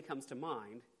what typically comes to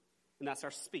mind, and that's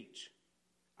our speech,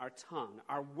 our tongue,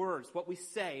 our words, what we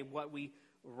say, what we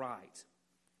write.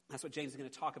 That's what James is going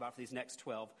to talk about for these next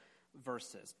 12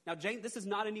 verses. Now, James, this is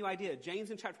not a new idea. James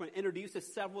in chapter 1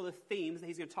 introduces several of the themes that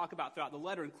he's going to talk about throughout the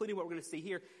letter, including what we're going to see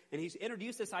here. And he's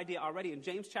introduced this idea already in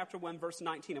James chapter 1, verse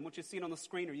 19. I want you to see it on the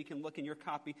screen, or you can look in your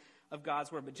copy of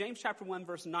God's Word. But James chapter 1,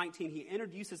 verse 19, he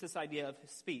introduces this idea of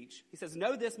speech. He says,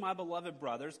 "Know this, my beloved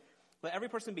brothers, let every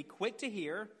person be quick to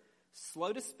hear,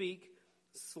 slow to speak,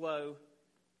 slow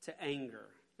to anger."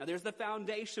 Now, there's the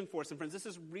foundation for us. And friends, this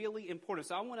is really important.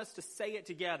 So I want us to say it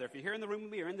together. If you're here in the room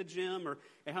with me or in the gym or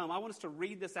at home, I want us to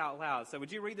read this out loud. So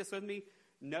would you read this with me?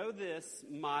 "Know this,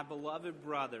 my beloved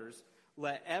brothers,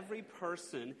 let every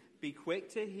person be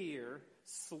quick to hear,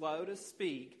 slow to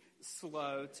speak,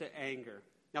 slow to anger."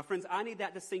 Now, friends, I need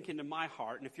that to sink into my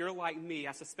heart. And if you're like me,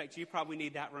 I suspect you probably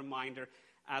need that reminder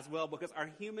as well, because our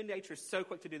human nature is so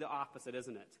quick to do the opposite,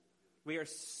 isn't it? We are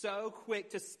so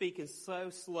quick to speak and so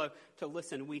slow to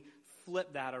listen. We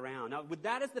flip that around. Now, with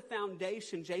that as the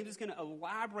foundation, James is going to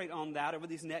elaborate on that over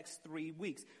these next 3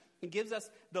 weeks. He gives us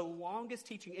the longest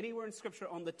teaching anywhere in Scripture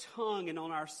on the tongue and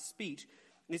on our speech.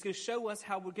 And he's going to show us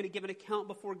how we're going to give an account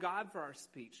before God for our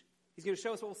speech. He's going to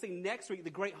show us what we'll see next week, the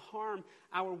great harm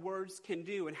our words can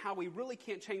do and how we really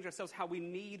can't change ourselves, how we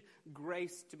need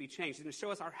grace to be changed. He's going to show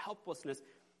us our helplessness.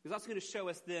 He's also going to show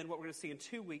us then what we're going to see in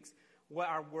 2 weeks, what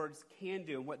our words can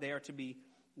do and what they are to be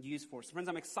used for. So friends,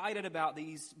 I'm excited about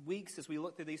these weeks as we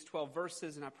look through these 12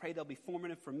 verses, and I pray they'll be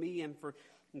formative for me and for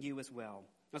you as well.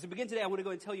 Now, as we begin today, I want to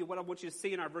go and tell you what I want you to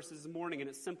see in our verses this morning, and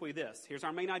it's simply this. Here's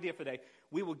our main idea for today.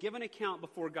 We will give an account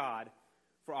before God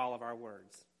for all of our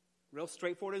words. Real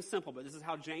straightforward and simple, but this is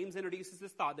how James introduces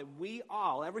this thought, that we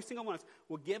all, every single one of us,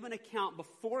 will give an account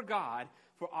before God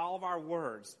for all of our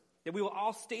words. That we will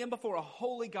all stand before a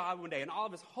holy God one day in all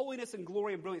of his holiness and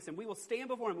glory and brilliance, and we will stand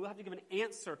before him. We'll have to give an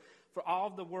answer for all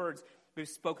of the words we've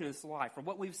spoken in this life, for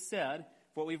what we've said,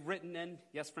 for what we've written, and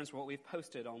yes, friends, for what we've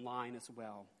posted online as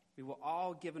well. We will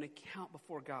all give an account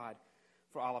before God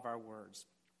for all of our words.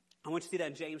 I want you to see that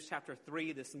in James chapter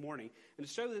 3 this morning. And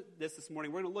to show this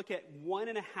morning, we're going to look at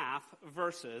 1.5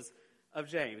 verses of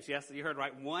James. Yes, you heard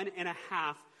right,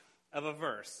 1.5 of a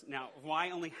verse. Now,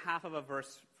 why only half of a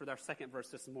verse for our second verse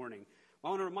this morning? Well,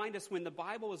 I want to remind us, when the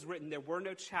Bible was written, there were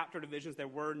no chapter divisions, there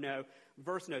were no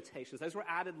verse notations. Those were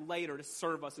added later to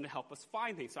serve us and to help us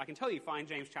find things. So I can tell you, find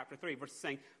James chapter 3, verse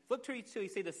saying, flip to you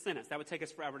see the sentence. That would take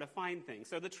us forever to find things.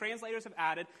 So the translators have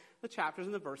added the chapters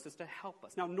and the verses to help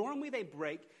us. Now, normally they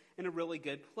break in a really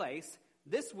good place.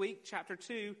 This week, chapter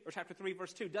 3,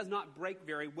 verse 2, does not break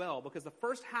very well, because the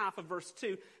first half of verse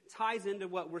 2 ties into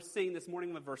what we're seeing this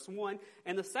morning with verse 1,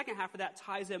 and the second half of that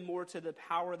ties in more to the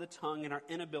power of the tongue and our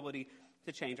inability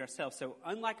to change ourselves. So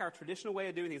unlike our traditional way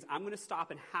of doing things, I'm going to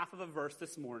stop in half of a verse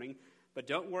this morning, but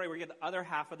don't worry, we're going to get the other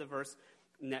half of the verse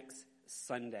next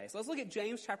Sunday. So let's look at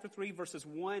James chapter 3, verses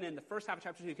 1 and the first half of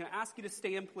chapter 2. Can I ask you to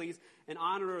stand, please, in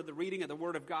honor of the reading of the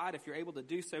Word of God, if you're able to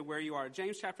do so where you are.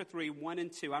 James chapter 3, 1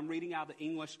 and 2. I'm reading out the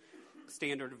English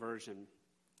Standard Version.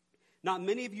 Not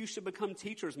many of you should become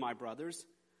teachers, my brothers,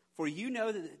 for you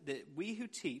know that we who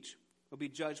teach will be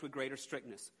judged with greater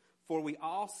strictness. For we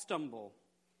all stumble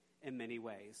in many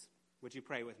ways. Would you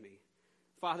pray with me?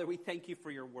 Father, we thank you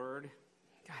for your word.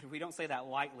 God, we don't say that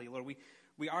lightly, Lord.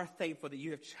 We are thankful that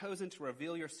you have chosen to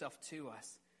reveal yourself to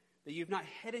us, that you've not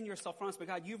hidden yourself from us, but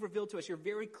God, you've revealed to us your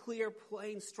very clear,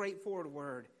 plain, straightforward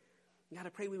word. And God, I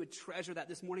pray we would treasure that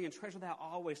this morning and treasure that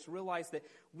always, to realize that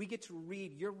we get to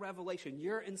read your revelation,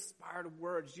 your inspired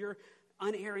words, your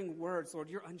unerring words, Lord,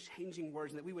 your unchanging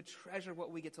words, and that we would treasure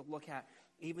what we get to look at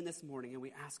even this morning, and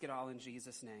we ask it all in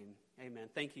Jesus' name. Amen.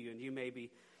 Thank you, and you may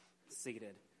be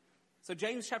seated. So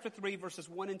James chapter 3, verses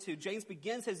 1 and 2, James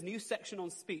begins his new section on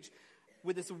speech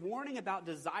with this warning about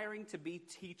desiring to be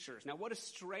teachers. Now, what a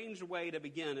strange way to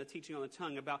begin a teaching on the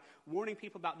tongue, about warning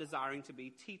people about desiring to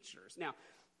be teachers. Now,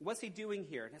 what's he doing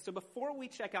here? So before we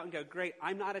check out and go, great,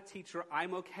 I'm not a teacher,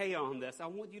 I'm okay on this, I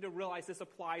want you to realize this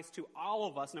applies to all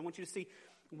of us, and I want you to see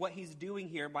what he's doing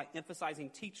here by emphasizing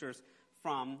teachers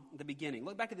from the beginning.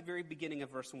 Look back at the very beginning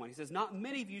of verse 1. He says, not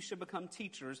many of you should become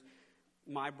teachers,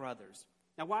 my brothers.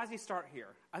 Now, why does he start here?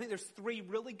 I think there's 3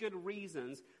 really good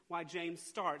reasons why James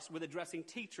starts with addressing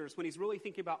teachers when he's really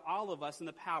thinking about all of us and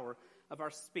the power of our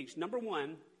speech. Number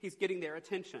 1, he's getting their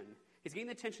attention. He's getting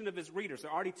the attention of his readers.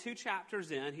 They're already 2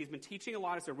 chapters in. He's been teaching a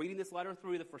lot as they're reading this letter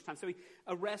through the first time, so he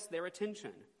arrests their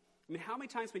attention. I mean, how many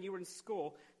times when you were in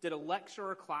school did a lecture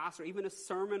or class or even a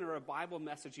sermon or a Bible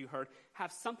message you heard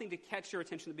have something to catch your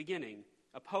attention at the beginning?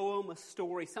 A poem, a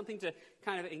story, something to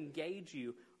kind of engage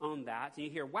you on that. And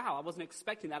you hear, wow, I wasn't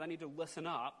expecting that. I need to listen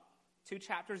up. 2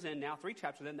 chapters in now, 3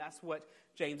 chapters in, that's what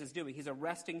James is doing. He's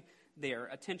arresting their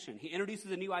attention. He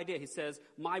introduces a new idea. He says,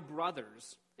 my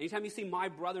brothers. Anytime you see my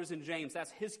brothers in James,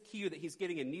 that's his cue that he's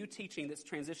getting a new teaching that's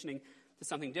transitioning to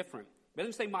something different. He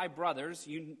doesn't say, my brothers,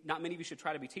 not many of you should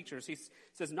try to be teachers. He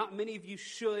says, not many of you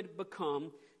should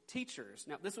become teachers.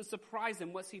 Now, this would surprise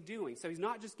him. What's he doing? So he's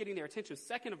not just getting their attention.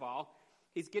 Second of all,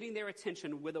 he's getting their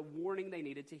attention with a warning they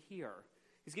needed to hear.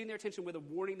 He's getting their attention with a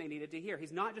warning they needed to hear.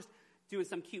 He's not just doing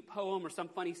some cute poem or some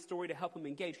funny story to help them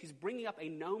engage. He's bringing up a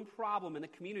known problem in the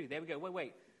community. They would go,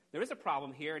 wait, there is a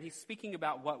problem here, and he's speaking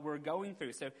about what we're going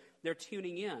through. So they're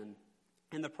tuning in.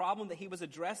 And the problem that he was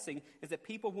addressing is that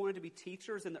people wanted to be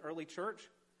teachers in the early church,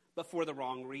 but for the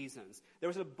wrong reasons. There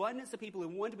was an abundance of people who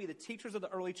wanted to be the teachers of the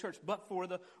early church, but for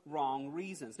the wrong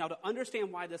reasons. Now, to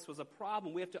understand why this was a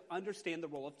problem, we have to understand the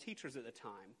role of teachers at the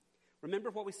time. Remember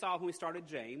what we saw when we started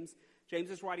James. James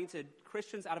is writing to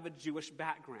Christians out of a Jewish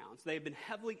background. So they have been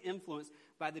heavily influenced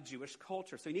by the Jewish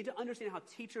culture. So you need to understand how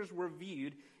teachers were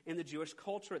viewed in the Jewish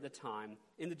culture at the time.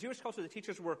 In the Jewish culture, the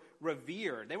teachers were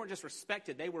revered. They weren't just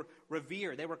respected, they were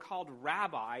revered. They were called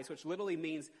rabbis, which literally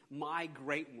means my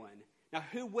great one. Now,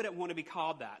 who wouldn't want to be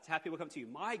called that? To have people come to you,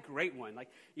 my great one. Like,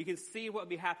 you can see what would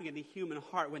be happening in the human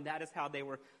heart when that is how they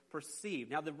were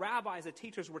perceived. Now, the rabbis, the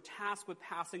teachers, were tasked with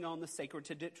passing on the sacred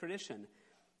tradition.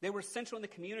 They were central in the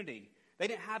community. They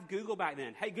didn't have Google back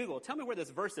then. Hey, Google, tell me where this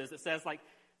verse is. It says, like,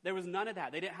 there was none of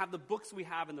that. They didn't have the books we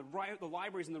have and the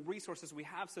libraries and the resources we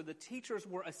have. So the teachers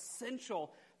were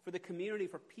essential for the community,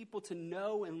 for people to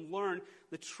know and learn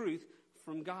the truth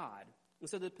from God. And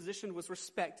so the position was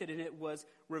respected and it was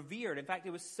revered. In fact,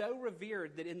 it was so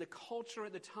revered that in the culture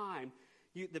at the time,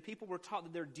 the people were taught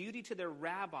that their duty to their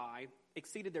rabbi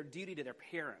exceeded their duty to their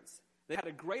parents. They had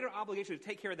a greater obligation to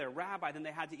take care of their rabbi than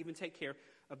they had to even take care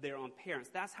of their own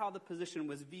parents. That's how the position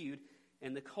was viewed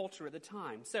in the culture at the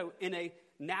time. So in a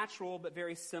natural but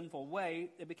very sinful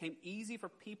way, it became easy for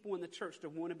people in the church to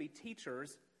want to be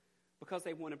teachers because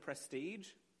they wanted prestige,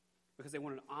 because they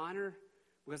wanted honor,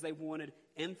 because they wanted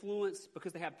influence,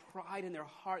 because they had pride in their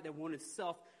heart. They wanted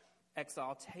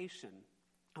self-exaltation.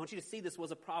 I want you to see this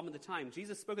was a problem at the time.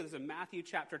 Jesus spoke of this in Matthew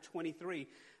chapter 23,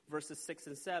 verses 6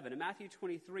 and 7. In Matthew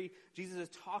 23, Jesus is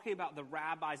talking about the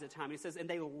rabbis at the time. He says, and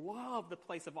they love the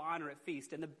place of honor at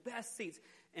feast and the best seats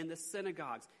in the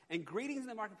synagogues and greetings in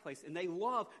the marketplace. And they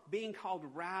love being called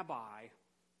rabbi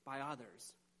by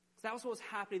others. So that was what was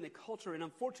happening in the culture. And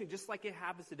unfortunately, just like it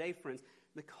happens today, friends,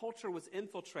 the culture was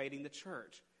infiltrating the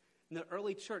church. In the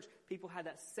early church, people had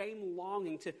that same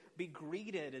longing to be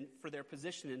greeted for their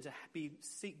position and to be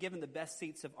given the best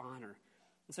seats of honor.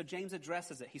 And so James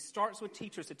addresses it. He starts with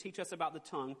teachers to teach us about the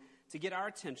tongue, to get our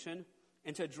attention,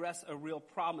 and to address a real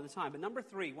problem at the time. But number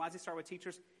 3, why does he start with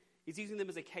teachers? He's using them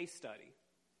as a case study.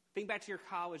 Think back to your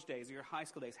college days or your high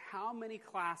school days. How many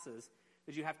classes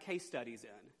did you have case studies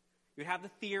in? You'd have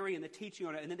the theory and the teaching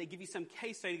on it, and then they give you some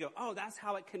case study to go, oh, that's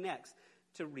how it connects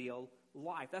to real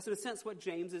life. That's in a sense what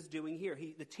James is doing here.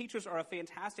 The teachers are a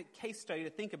fantastic case study to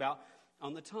think about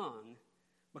on the tongue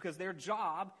because their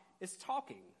job is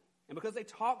talking. And because they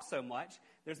talk so much,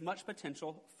 there's much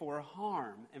potential for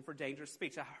harm and for dangerous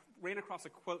speech. I ran across a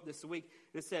quote this week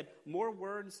and it said, more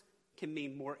words can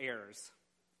mean more errors.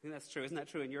 I think that's true. Isn't that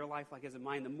true in your life like as in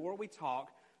mine? The more we talk,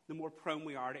 the more prone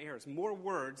we are to errors. More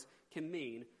words can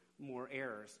mean more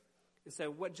errors. And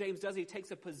so what James does, he takes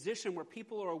a position where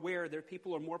people are aware that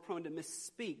people are more prone to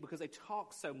misspeak because they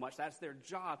talk so much. That's their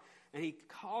job. And he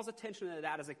calls attention to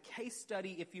that as a case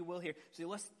study, if you will, here. So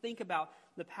let's think about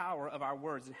the power of our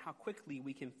words and how quickly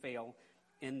we can fail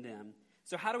in them.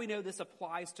 So how do we know this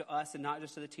applies to us and not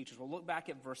just to the teachers? Well, look back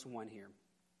at verse 1 here.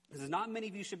 It says, not many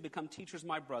of you should become teachers,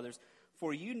 my brothers,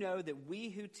 for you know that we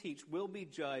who teach will be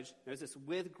judged, notice this,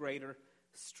 with greater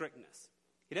strictness.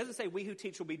 He doesn't say we who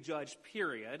teach will be judged,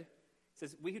 period. It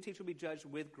says, we who teach will be judged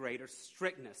with greater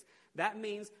strictness. That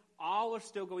means all are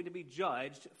still going to be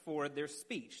judged for their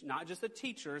speech. Not just the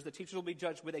teachers. The teachers will be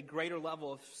judged with a greater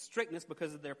level of strictness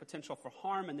because of their potential for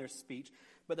harm in their speech.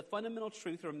 But the fundamental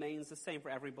truth remains the same for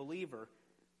every believer.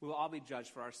 We will all be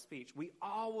judged for our speech. We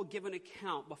all will give an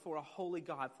account before a holy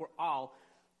God for all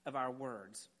of our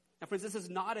words. Now, friends, this is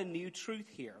not a new truth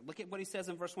here. Look at what he says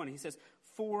in verse 1. He says,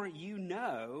 for you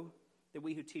know that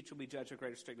we who teach will be judged with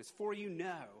greater strictness. For you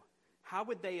know. How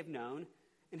would they have known,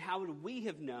 and how would we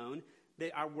have known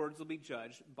that our words will be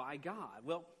judged by God?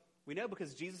 Well, we know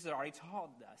because Jesus had already taught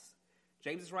us.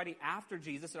 James is writing after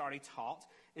Jesus had already taught,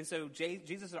 and so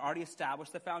Jesus had already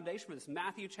established the foundation for this.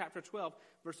 Matthew chapter 12,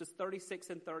 verses 36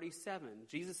 and 37.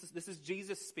 This is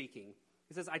Jesus speaking.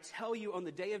 He says, I tell you, on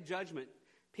the day of judgment,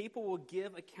 people will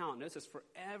give account, notice this, for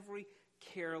every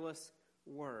careless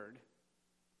word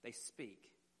they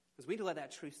speak. Because we need to let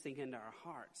that truth sink into our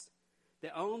hearts.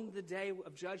 That on the day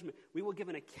of judgment, we will give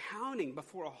an accounting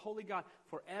before a holy God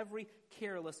for every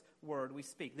careless word we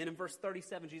speak. Then in verse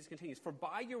 37, Jesus continues, for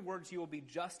by your words you will be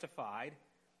justified,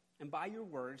 and by your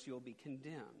words you will be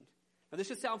condemned. Now this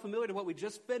should sound familiar to what we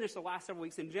just finished the last several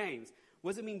weeks in James.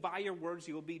 What does it mean by your words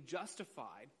you will be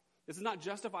justified? This is not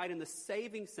justified in the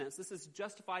saving sense. This is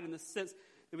justified in the sense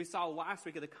that we saw last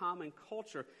week of the common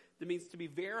culture that means to be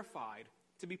verified,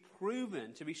 to be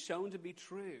proven, to be shown to be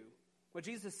true. What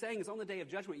Jesus is saying is on the day of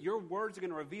judgment, your words are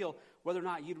going to reveal whether or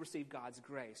not you'd receive God's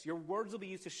grace. Your words will be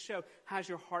used to show, has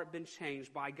your heart been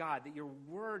changed by God? That your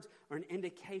words are an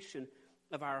indication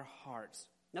of our hearts.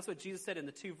 And that's what Jesus said in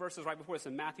the 2 verses right before this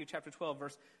in Matthew chapter 12,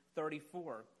 verse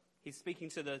 34. He's speaking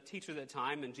to the teachers at the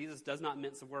time, and Jesus does not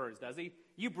mince words, does he?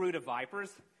 You brood of vipers,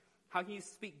 how can you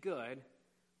speak good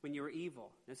when you were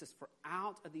evil. And it says, for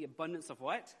out of the abundance of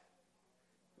what?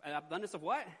 Abundance of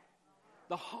what?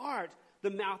 The heart, the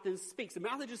mouth then speaks. The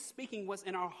mouth is just speaking what's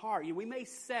in our heart. We may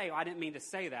say, I didn't mean to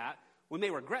say that. We may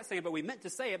regret saying it, but we meant to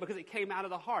say it because it came out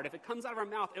of the heart. If it comes out of our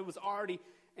mouth, it was already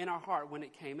in our heart when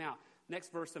it came out.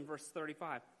 Next verse in verse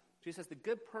 35. Jesus says, the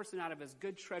good person out of his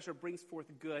good treasure brings forth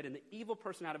good, and the evil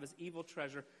person out of his evil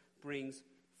treasure brings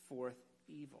forth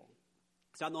evil.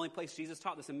 It's not the only place Jesus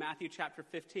taught this. In Matthew chapter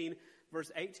 15, verse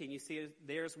 18, you see it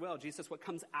there as well. Jesus says, what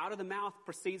comes out of the mouth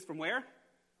proceeds from where?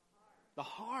 The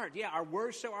heart. Yeah, our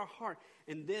words show our heart.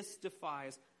 And this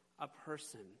defies a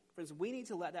person. Friends, we need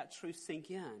to let that truth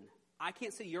sink in. I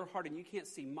can't see your heart and you can't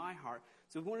see my heart.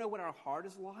 So if we want to know what our heart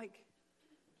is like,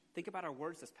 think about our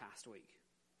words this past week.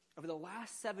 Over the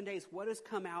last 7 days, what has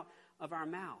come out of our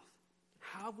mouth?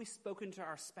 How have we spoken to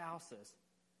our spouses?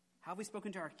 How have we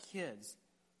spoken to our kids,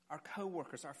 our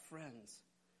coworkers, our friends?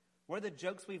 What are the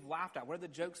jokes we've laughed at? What are the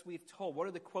jokes we've told? What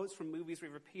are the quotes from movies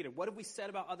we've repeated? What have we said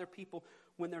about other people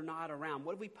when they're not around?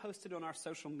 What have we posted on our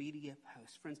social media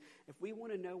posts? Friends, if we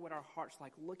want to know what our heart's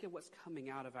like, look at what's coming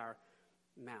out of our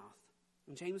mouth.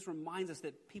 And James reminds us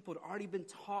that people had already been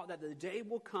taught that the day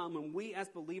will come when we as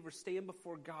believers stand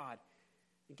before God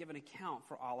and give an account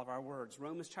for all of our words.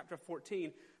 Romans chapter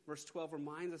 14, verse 12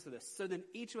 reminds us of this. So then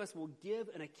each of us will give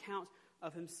an account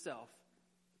of himself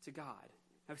to God.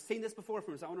 I've seen this before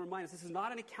from us. I want to remind us, this is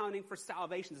not an accounting for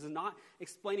salvation. This is not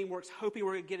explaining works, hoping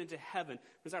we're going to get into heaven.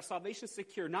 Because our salvation is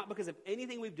secure, not because of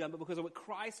anything we've done, but because of what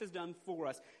Christ has done for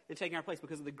us in taking our place,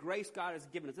 because of the grace God has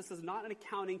given us. This is not an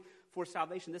accounting for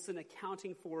salvation. This is an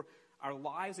accounting for our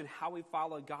lives and how we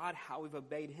follow God, how we've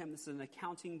obeyed him. This is an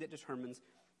accounting that determines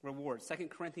rewards. 2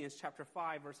 Corinthians chapter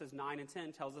 5, verses 9 and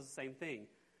 10 tells us the same thing.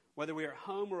 Whether we are at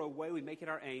home or away, we make it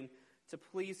our aim to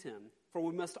please him. For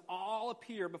we must all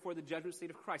appear before the judgment seat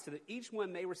of Christ, so that each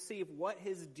one may receive what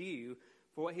is due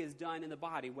for what he has done in the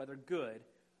body, whether good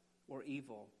or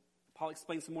evil. Paul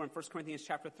explains some more in 1 Corinthians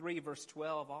chapter 3, verse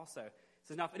 12 also. It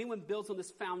says, now if anyone builds on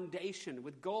this foundation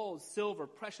with gold, silver,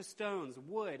 precious stones,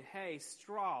 wood, hay,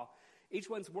 straw, each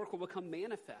one's work will become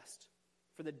manifest.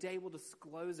 For the day will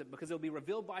disclose it, because it will be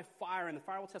revealed by fire, and the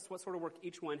fire will test what sort of work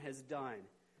each one has done.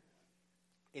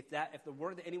 If the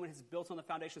work that anyone has built on the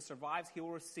foundation survives, he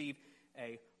will receive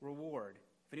a reward.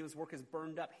 If anyone's work is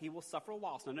burned up, he will suffer a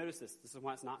loss. Now notice this. This is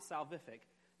why it's not salvific.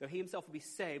 Though he himself will be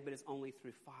saved, but it's only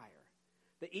through fire.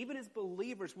 That even as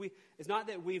believers, it's not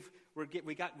that we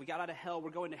got out of hell,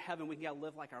 we're going to heaven, we can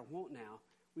live like our want now.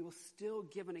 We will still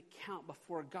give an account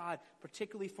before God,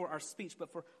 particularly for our speech,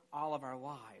 but for all of our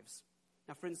lives.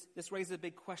 Now, friends, this raises a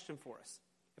big question for us.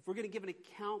 If we're going to give an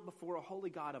account before a holy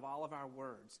God of all of our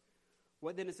words,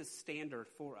 what then is the standard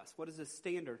for us? What is the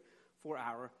standard for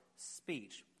our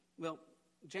speech? Well,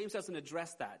 James doesn't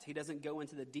address that. He doesn't go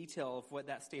into the detail of what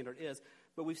that standard is,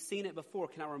 but we've seen it before.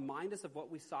 Can I remind us of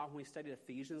what we saw when we studied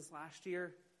Ephesians last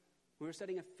year? When we were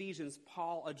studying Ephesians,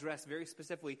 Paul addressed very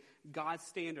specifically God's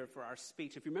standard for our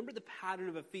speech. If you remember the pattern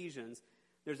of Ephesians,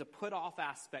 there's a put-off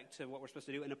aspect to what we're supposed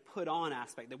to do and a put-on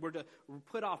aspect. That we're to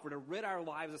put off, we're to rid our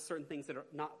lives of certain things that are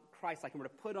not Christ-like, and we're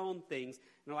to put on things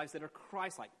in our lives that are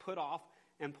Christ-like. Put off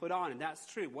and put on, and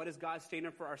that's true. What is God's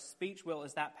standard for our speech? Well,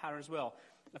 is that pattern as well.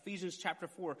 Ephesians chapter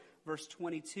 4, verse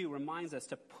 22 reminds us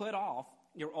to put off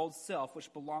your old self,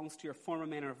 which belongs to your former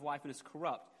manner of life and is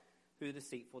corrupt through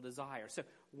deceitful desire. So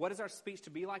what is our speech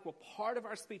to be like? Well, part of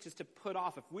our speech is to put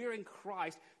off. If we're in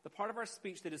Christ, the part of our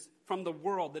speech that is from the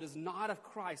world, that is not of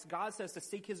Christ, God says to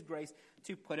seek his grace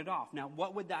to put it off. Now,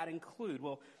 what would that include?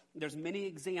 Well, there's many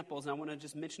examples, and I want to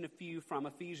just mention a few from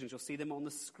Ephesians. You'll see them on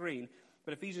the screen.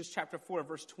 But Ephesians chapter 4,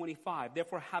 verse 25,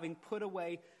 therefore having put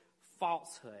away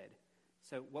falsehood.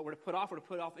 So what we're to put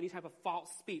off any type of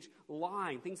false speech,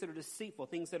 lying, things that are deceitful,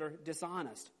 things that are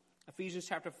dishonest. Ephesians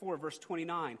chapter 4, verse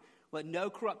 29, let no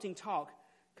corrupting talk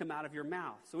come out of your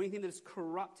mouth. So anything that is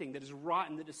corrupting, that is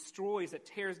rotten, that destroys, that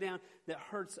tears down, that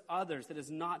hurts others, that is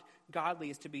not godly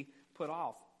is to be put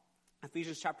off.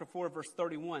 Ephesians chapter 4, verse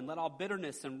 31, let all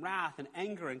bitterness and wrath and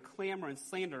anger and clamor and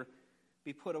slander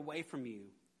be put away from you.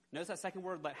 Notice that second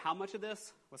word, let how much of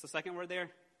this? What's the second word there?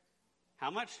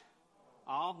 How much?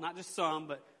 All. Not just some,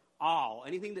 but all.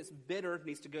 Anything that's bitter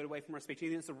needs to go away from our speech.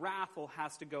 Anything that's wrathful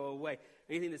has to go away.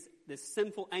 Anything that's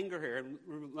sinful anger here. And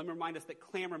let me remind us that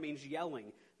clamor means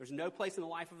yelling. There's no place in the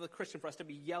life of the Christian for us to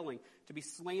be yelling, to be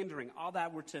slandering. All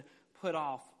that we're to put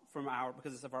off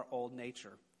because it's of our old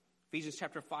nature. Ephesians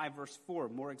chapter 5, verse 4,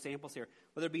 more examples here.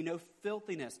 Whether there be no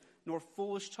filthiness, nor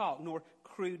foolish talk, nor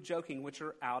crude joking, which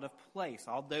are out of place.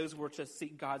 All those were to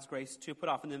seek God's grace to put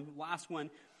off. And then the last one,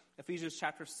 Ephesians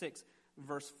chapter 6,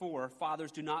 verse 4,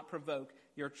 fathers, do not provoke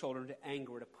your children to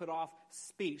anger, or to put off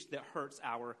speech that hurts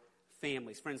our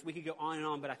families. Friends, we could go on and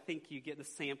on, but I think you get the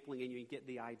sampling and you get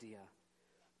the idea.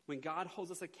 When God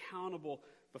holds us accountable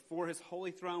before his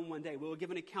holy throne one day, we will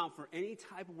give an account for any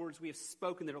type of words we have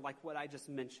spoken that are like what I just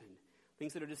mentioned.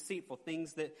 Things that are deceitful,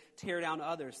 things that tear down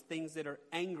others, things that are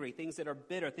angry, things that are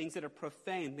bitter, things that are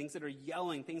profane, things that are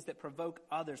yelling, things that provoke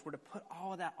others. We're to put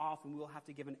all of that off, and we will have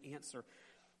to give an answer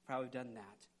for how we've done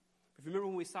that. If you remember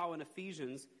when we saw in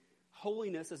Ephesians,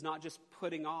 holiness is not just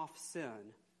putting off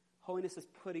sin. Holiness is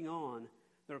putting on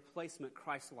the replacement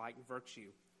Christ-like virtue.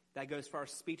 That goes for our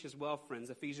speech as well, friends.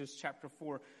 Ephesians chapter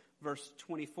 4, verse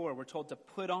 24, we're told to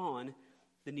put on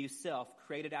the new self,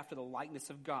 created after the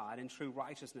likeness of God in true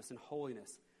righteousness and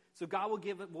holiness. So God will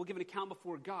give an account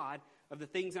before God of the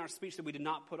things in our speech that we did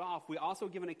not put off. We also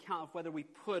give an account of whether we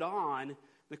put on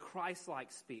the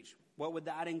Christ-like speech. What would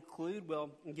that include?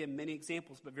 Well, I'll give many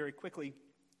examples, but very quickly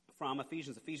from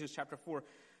Ephesians. Ephesians chapter 4,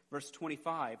 verse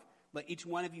 25. Let each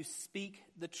one of you speak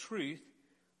the truth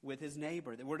with his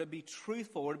neighbor. That we're to be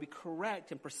truthful, we're to be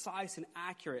correct and precise and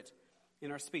accurate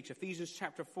in our speech. Ephesians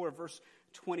chapter 4, verse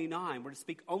 29. We're to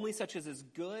speak only such as is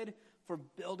good for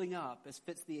building up, as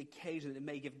fits the occasion, that it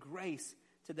may give grace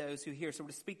to those who hear. So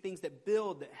we're to speak things that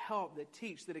build, that help, that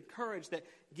teach, that encourage, that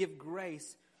give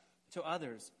grace to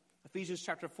others. Ephesians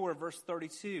chapter 4, verse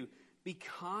 32. Be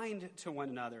kind to one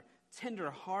another,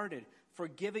 tender-hearted,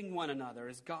 forgiving one another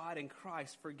as God in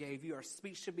Christ forgave you. Our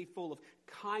speech should be full of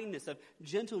kindness, of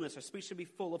gentleness. Our speech should be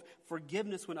full of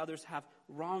forgiveness when others have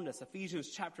wronged us. Ephesians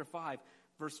chapter 5,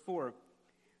 verse 4.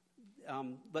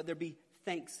 Let there be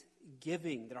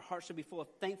thanksgiving, that our hearts should be full of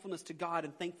thankfulness to God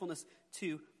and thankfulness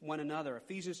to one another.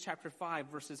 Ephesians chapter 5,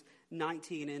 verses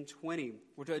 19 and 20.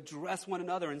 We're to address one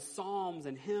another in psalms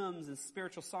and hymns and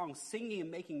spiritual songs, singing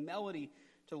and making melody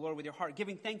to the Lord with your heart,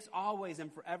 giving thanks always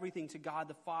and for everything to God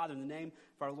the Father in the name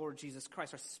of our Lord Jesus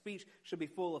Christ. Our speech should be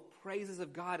full of praises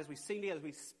of God as we sing together, as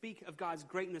we speak of God's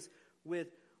greatness with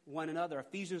one another.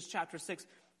 Ephesians chapter 6,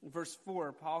 verse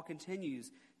 4, Paul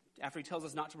continues, after he tells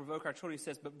us not to provoke our children, he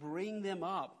says, but bring them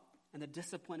up in the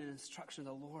discipline and instruction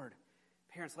of the Lord.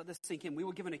 Parents, let this sink in. We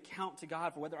will give an account to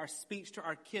God for whether our speech to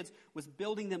our kids was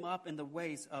building them up in the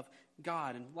ways of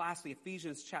God. And lastly,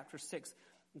 Ephesians chapter 6,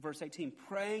 verse 18,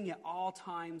 praying at all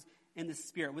times in the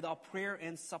Spirit with all prayer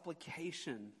and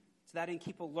supplication. To that end,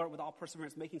 keep alert with all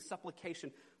perseverance, making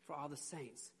supplication for all the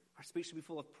saints. Our speech should be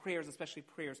full of prayers, especially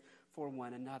prayers for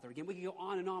one another. Again, we can go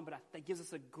on and on, but that gives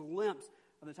us a glimpse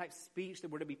of the type of speech that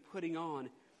we're to be putting on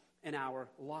in our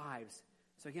lives.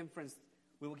 So again, friends,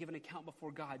 we will give an account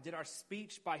before God. Did our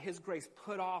speech, by his grace,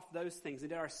 put off those things? And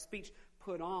did our speech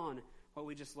put on what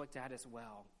we just looked at as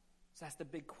well? So that's the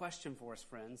big question for us,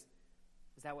 friends.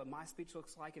 Is that what my speech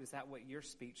looks like? And is that what your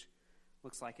speech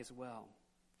looks like as well?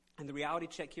 And the reality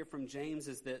check here from James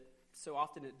is that so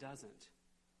often it doesn't.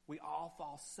 We all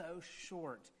fall so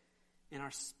short in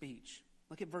our speech.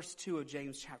 Look at verse 2 of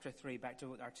James chapter 3, back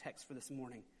to our text for this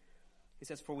morning. He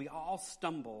says, for we all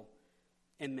stumble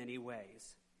in many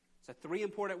ways. So 3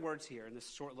 important words here in this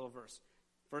short little verse.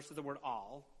 First is the word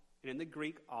all, and in the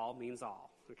Greek, all means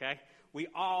all, okay? We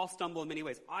all stumble in many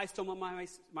ways. I stumble in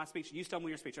my speech, you stumble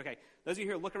in your speech. Okay, those of you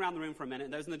here, look around the room for a minute.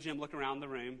 Those in the gym, look around the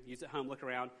room. Use at home, look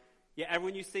around. Yeah,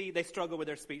 everyone you see, they struggle with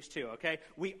their speech too, okay?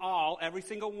 We all, every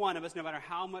single one of us, no matter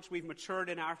how much we've matured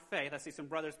in our faith, I see some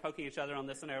brothers poking each other on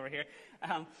this one over here,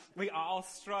 we all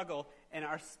struggle in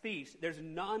our speech. There's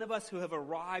none of us who have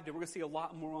arrived, and we're going to see a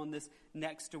lot more on this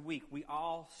next week. We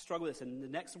all struggle with this. And the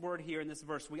next word here in this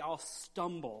verse, we all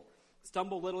stumble.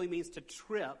 Stumble literally means to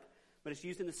trip, but it's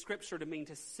used in the scripture to mean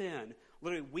to sin.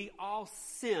 Literally, we all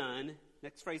sin,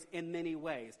 next phrase, in many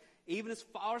ways. Even as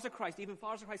followers of Christ,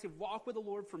 who've walked with the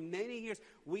Lord for many years,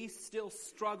 we still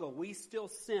struggle. We still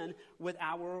sin with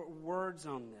our words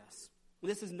on this.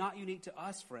 This is not unique to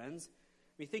us, friends.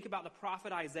 When you think about the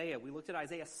prophet Isaiah, we looked at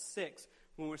Isaiah 6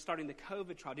 when we were starting the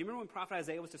COVID trial. Do you remember when prophet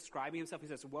Isaiah was describing himself? He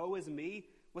says, woe is me.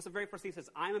 What's the very first thing he says?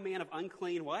 I'm a man of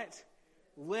unclean what?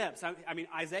 Lips. I mean,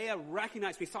 Isaiah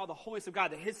recognized, we saw the holiness of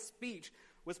God, that his speech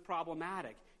was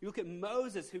problematic. You look at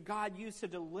Moses, who God used to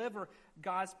deliver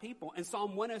God's people. And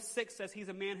Psalm 106 says he's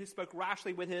a man who spoke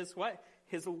rashly with his what?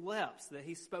 His lips, that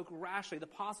he spoke rashly. The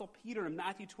Apostle Peter in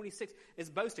Matthew 26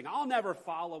 is boasting, I'll never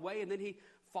fall away. And then he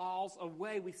falls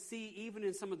away. We see even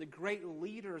in some of the great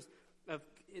leaders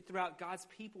throughout God's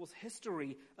people's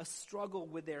history a struggle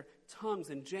with their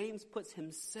tongues. And James puts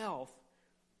himself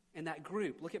in that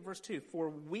group. Look at verse 2.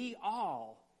 For we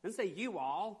all, doesn't say you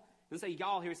all, doesn't say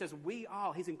y'all here, he says we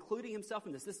all. He's including himself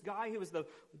in this. This guy who was the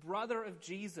brother of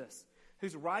Jesus,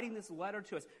 who's writing this letter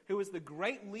to us, who was the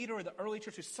great leader of the early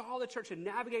church, who saw the church and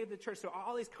navigated the church through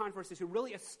all these controversies, who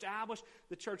really established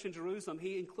the church in Jerusalem,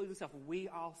 he includes himself. We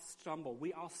all stumble.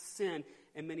 We all sin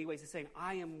in many ways. He's saying,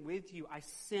 I am with you. I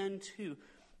sin too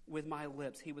with my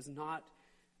lips. He was not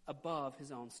above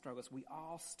his own struggles. We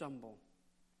all stumble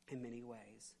in many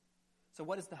ways. So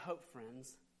what is the hope,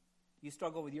 friends? You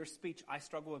struggle with your speech. I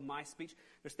struggle with my speech.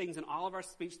 There's things in all of our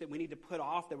speech that we need to put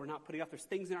off that we're not putting off. There's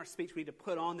things in our speech we need to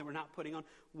put on that we're not putting on.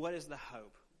 What is the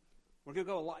hope? We're going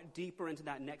to go a lot deeper into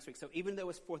that next week. So even though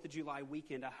it's 4th of July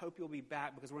weekend, I hope you'll be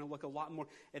back because we're going to look a lot more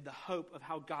at the hope of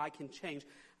how God can change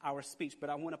our speech. But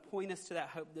I want to point us to that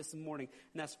hope this morning.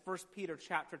 And that's 1 Peter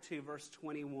chapter 2, verse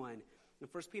 21. In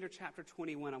 1 Peter chapter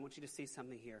 21, I want you to see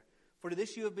something here. For to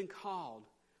this you have been called,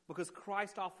 because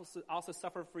Christ also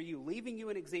suffered for you, leaving you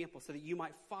an example so that you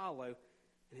might follow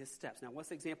in his steps. Now, what's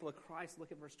the example of Christ?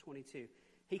 Look at verse 22.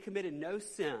 He committed no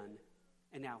sin.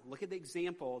 And now, look at the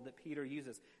example that Peter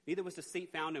uses. Neither was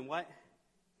deceit found in what?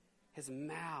 His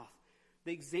mouth.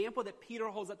 The example that Peter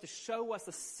holds up to show us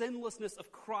the sinlessness of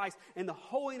Christ and the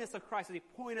holiness of Christ as he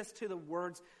points us to the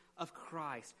words of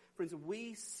Christ. Friends,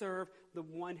 we serve the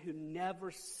one who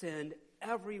never sinned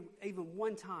even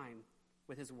one time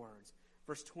with his words.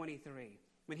 Verse 23,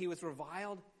 when he was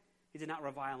reviled, he did not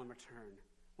revile in return.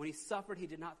 When he suffered, he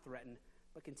did not threaten,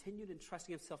 but continued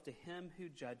entrusting himself to him who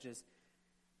judges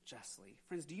justly.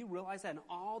 Friends, do you realize that in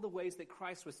all the ways that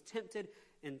Christ was tempted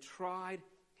and tried,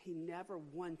 he never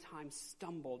one time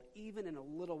stumbled, even in a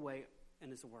little way, in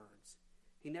his words?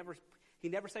 He never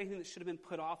said anything that should have been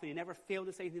put off, and he never failed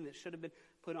to say anything that should have been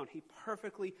put on. He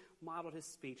perfectly modeled his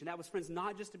speech. And that was, friends,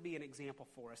 not just to be an example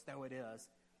for us, though it is.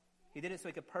 He did it so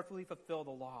he could perfectly fulfill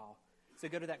the law. So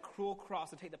go to that cruel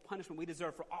cross and take the punishment we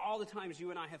deserve for all the times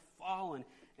you and I have fallen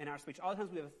in our speech. All the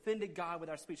times we have offended God with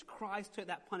our speech. Christ took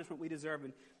that punishment we deserve,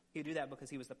 and he did that because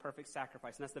he was the perfect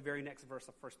sacrifice. And that's the very next verse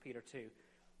of 1 Peter 2.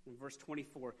 In verse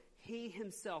 24, he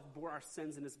himself bore our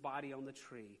sins in his body on the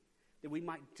tree, that we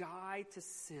might die to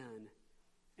sin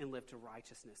and live to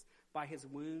righteousness. By his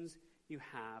wounds you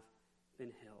have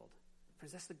been healed.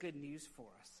 Friends, that's the good news for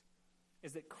us,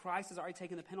 is that Christ has already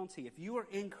taken the penalty. If you are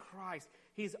in Christ,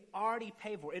 he's already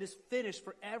paid for it. It is finished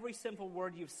for every sinful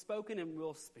word you've spoken and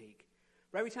will speak.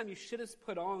 For every time you should have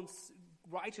put on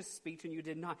righteous speech and you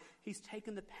did not, he's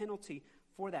taken the penalty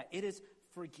for that. It is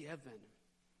forgiven.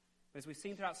 But as we've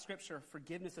seen throughout Scripture,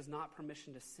 forgiveness is not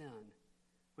permission to sin.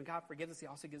 When God forgives us, he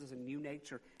also gives us a new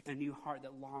nature and a new heart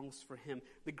that longs for him.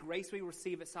 The grace we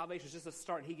receive at salvation is just a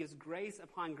start. He gives grace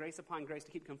upon grace upon grace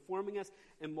to keep conforming us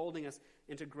and molding us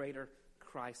into greater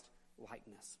Christ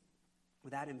likeness.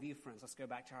 With that in view, friends, let's go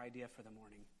back to our idea for the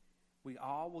morning. We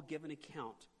all will give an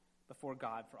account before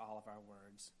God for all of our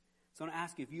words. So I want to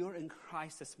ask you, if you are in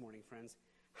Christ this morning, friends,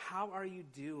 how are you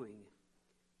doing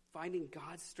finding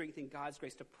God's strength and God's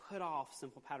grace to put off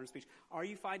sinful pattern speech? Are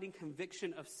you finding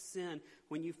conviction of sin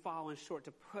when you've fallen short,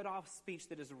 to put off speech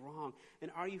that is wrong?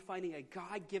 And are you finding a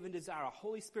God-given desire, a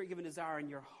Holy Spirit-given desire in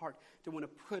your heart to want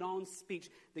to put on speech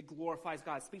that glorifies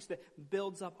God, speech that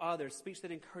builds up others, speech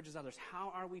that encourages others?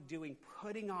 How are we doing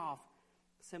putting off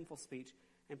sinful speech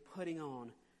and putting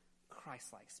on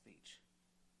Christ-like speech?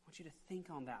 I want you to think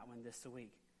on that one this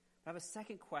week. I have a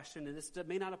second question, and this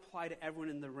may not apply to everyone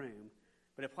in the room,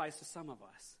 but it applies to some of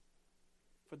us.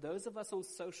 For those of us on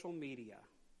social media,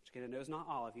 which again, I know is not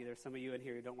all of you. There's some of you in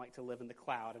here who don't like to live in the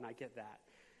cloud, and I get that.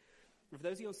 But for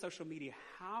those of you on social media,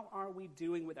 how are we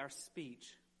doing with our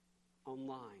speech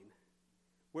online?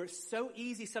 Where it's so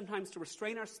easy sometimes to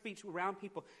restrain our speech around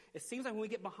people. It seems like when we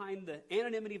get behind the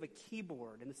anonymity of a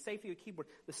keyboard and the safety of a keyboard,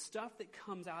 the stuff that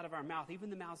comes out of our mouth,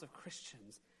 even the mouths of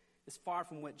Christians, is far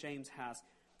from what James has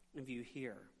in view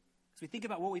here. As we think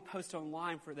about what we post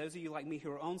online, for those of you like me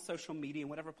who are on social media and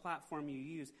whatever platform you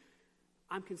use,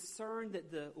 I'm concerned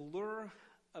that the lure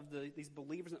of these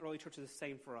believers in the early church is the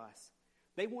same for us.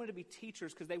 They wanted to be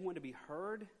teachers because they wanted to be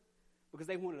heard, because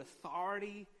they wanted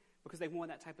authority, because they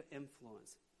wanted that type of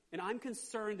influence. And I'm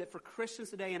concerned that for Christians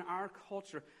today in our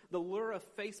culture, the lure of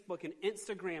Facebook and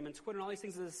Instagram and Twitter and all these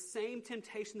things is the same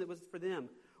temptation that was for them.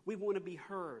 We want to be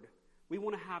heard. We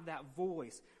want to have that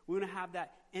voice. We want to have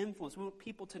that influence. We want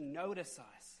people to notice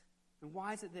us. And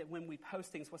why is it that when we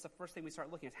post things, what's the first thing we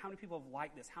start looking at? How many people have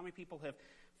liked this? How many people have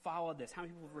followed this? How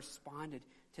many people have responded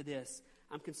to this?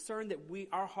 I'm concerned that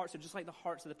our hearts are just like the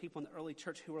hearts of the people in the early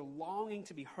church who are longing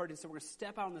to be heard. And so we're going to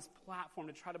step out on this platform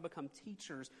to try to become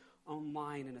teachers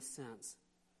online in a sense.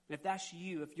 And if that's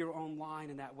you, if you're online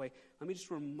in that way, let me just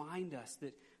remind us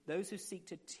that those who seek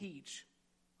to teach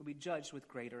will be judged with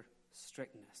greater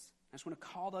strictness. I just want to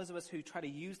call those of us who try to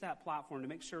use that platform to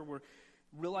make sure we're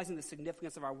realizing the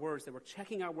significance of our words, that we're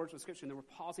checking our words with Scripture, and then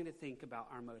we're pausing to think about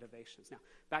our motivations. Now,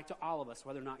 back to all of us,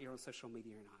 whether or not you're on social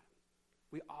media or not.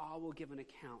 We all will give an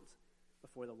account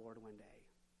before the Lord one day.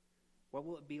 What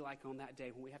will it be like on that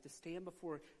day when we have to stand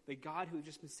before the God who we've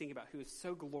just been singing about, who is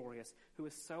so glorious, who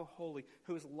is so holy,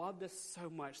 who has loved us so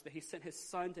much that he sent his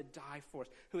Son to die for us,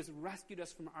 who has rescued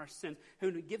us from our sins,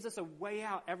 who gives us a way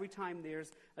out every time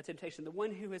there's a temptation, the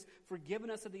one who has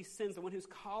forgiven us of these sins, the one who's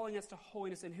calling us to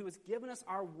holiness, and who has given us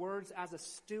our words as a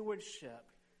stewardship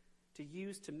to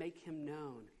use to make him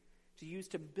known, to use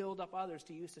to build up others,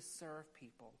 to use to serve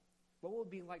people. What will it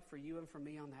be like for you and for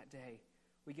me on that day?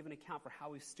 We give an account for how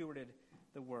we've stewarded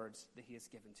the words that he has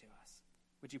given to us.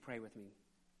 Would you pray with me?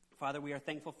 Father, we are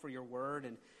thankful for your word,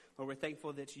 and Lord, we're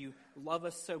thankful that you love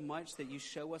us so much that you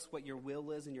show us what your will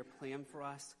is and your plan for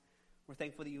us. We're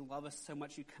thankful that you love us so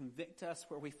much you convict us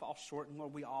where we fall short, and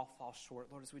Lord, we all fall short.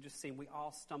 Lord, as we just seen, we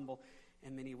all stumble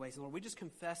in many ways. And Lord, we just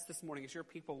confess this morning as your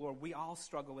people, Lord, we all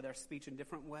struggle with our speech in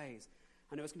different ways.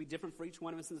 I know it's going to be different for each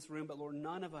one of us in this room, but Lord,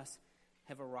 none of us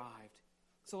have arrived.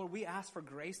 So Lord, we ask for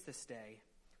grace this day.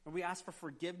 Lord, we ask for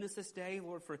forgiveness this day,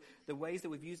 Lord, for the ways that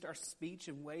we've used our speech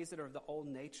in ways that are of the old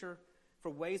nature, for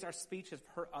ways our speech has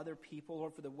hurt other people,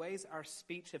 Lord, for the ways our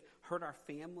speech have hurt our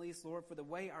families, Lord, for the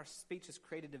way our speech has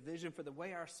created division, for the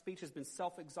way our speech has been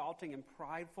self-exalting and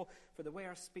prideful, for the way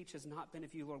our speech has not been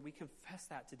of you, Lord. We confess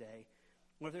that today.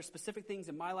 Lord, there's specific things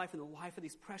in my life and the life of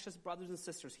these precious brothers and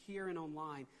sisters here and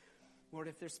online, Lord,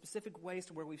 if there's specific ways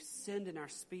to where we've sinned in our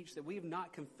speech that we have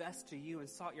not confessed to you and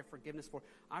sought your forgiveness for,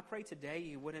 I pray today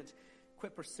you wouldn't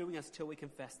quit pursuing us till we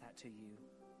confess that to you.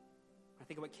 I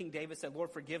think of what King David said,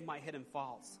 Lord, forgive my hidden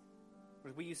faults.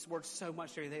 Lord, we use words so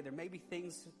much every day. There may be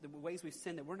things, the ways we've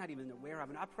sinned that we're not even aware of.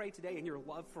 And I pray today in your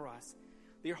love for us,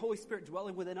 that your Holy Spirit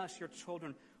dwelling within us, your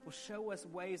children, will show us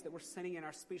ways that we're sinning in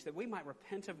our speech, that we might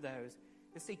repent of those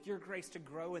and seek your grace to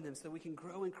grow in them so that we can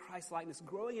grow in Christ's likeness,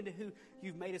 growing into who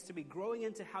you've made us to be, growing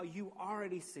into how you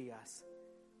already see us.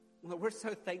 Lord, we're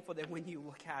so thankful that when you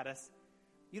look at us,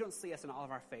 you don't see us in all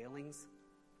of our failings.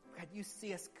 God, you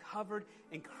see us covered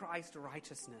in Christ's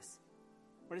righteousness.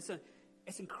 Lord,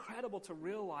 it's incredible to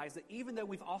realize that even though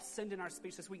we've all sinned in our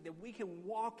speech this week, that we can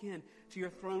walk in to your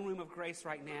throne room of grace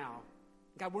right now.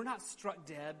 God, we're not struck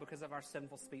dead because of our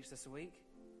sinful speech this week.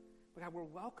 But God, we're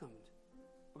welcomed.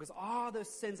 Because all those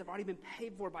sins have already been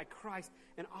paid for by Christ,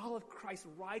 and all of Christ's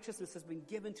righteousness has been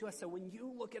given to us. So when you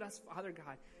look at us, Father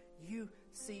God, you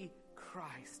see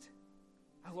Christ.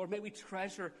 Oh, Lord, may we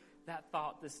treasure that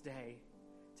thought this day,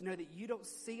 to know that you don't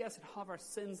see us in all of our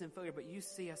sins and failure, but you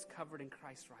see us covered in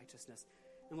Christ's righteousness.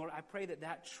 And Lord, I pray that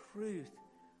that truth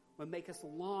would make us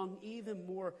long even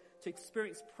more to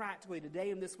experience practically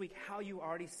today and this week how you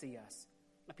already see us,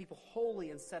 a people holy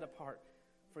and set apart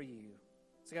for you.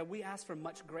 So God, we ask for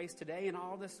much grace today and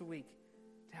all this week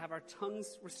to have our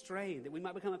tongues restrained, that we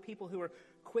might become a people who are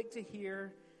quick to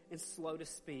hear and slow to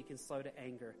speak and slow to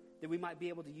anger, that we might be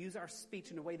able to use our speech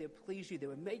in a way that would please you, that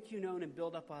would make you known and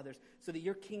build up others, so that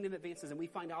your kingdom advances and we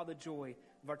find all the joy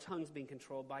of our tongues being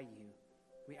controlled by you.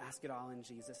 We ask it all in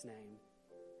Jesus' name.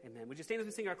 Amen. Would you stand as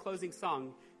we sing our closing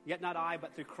song, Yet Not I,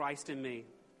 But Through Christ in Me?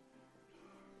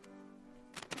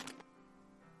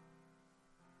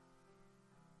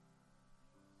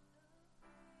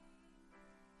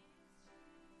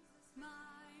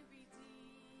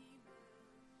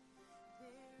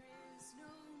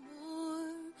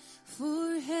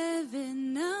 For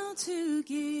heaven now to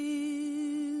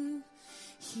give.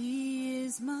 He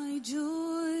is my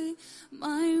joy,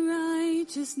 my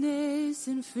righteousness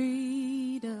and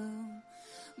freedom,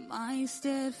 my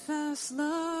steadfast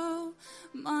love,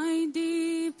 my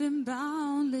deep and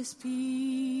boundless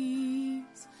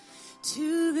peace.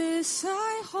 To this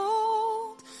I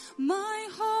hold, my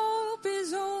hope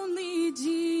is only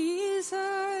Jesus,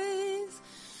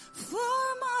 for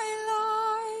my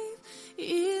life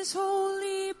is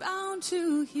wholly bound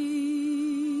to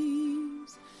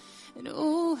his. And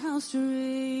oh, how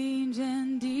strange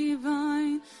and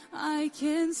divine, I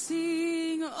can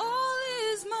sing, all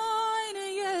is mine,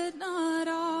 and yet not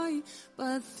I,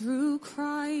 but through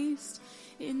Christ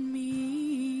in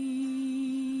me.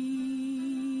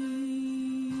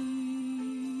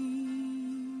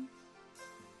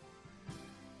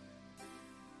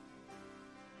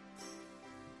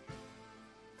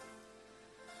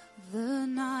 The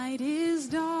night is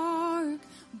dark,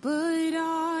 but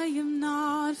I am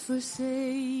not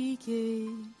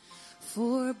forsaken.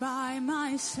 For by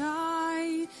my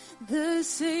side, the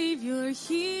Savior,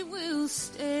 he will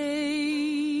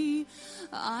stay.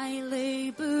 I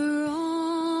labor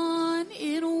on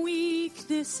in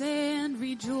weakness and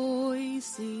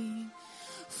rejoicing.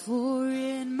 For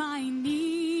in my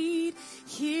need,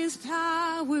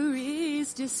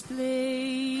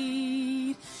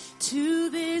 displayed. To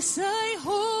this I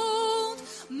hold,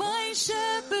 my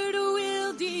shepherd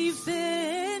will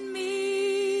defend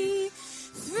me.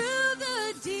 Through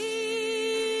the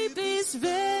deepest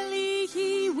valley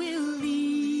he will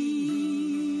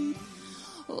lead.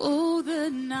 Oh,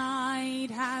 the night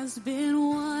has been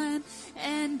won,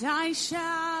 and I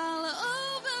shall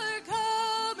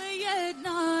overcome, yet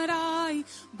not I,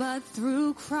 but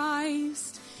through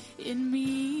Christ in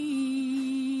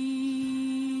me.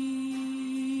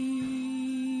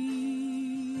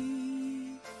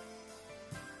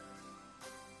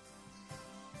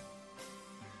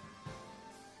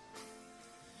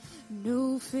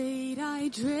 No fate I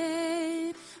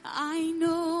dread, I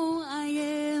know I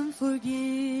am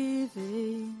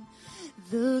forgiven.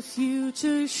 The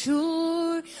future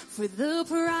sure, for the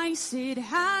price it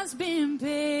has been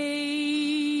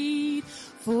paid.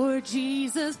 For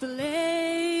Jesus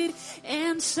bled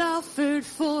and suffered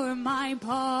for my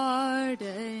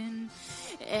pardon,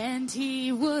 and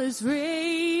he was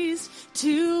raised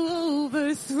to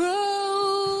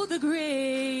overthrow the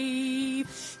grave.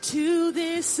 To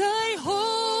this I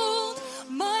hold,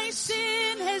 my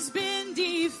sin has been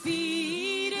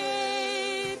defeated,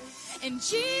 and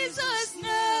Jesus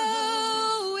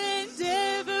now and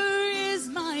ever is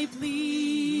my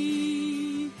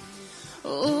plea.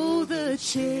 Oh, the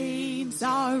chains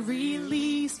are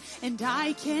released, and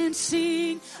I can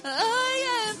sing,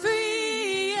 I am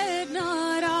free, and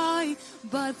not I,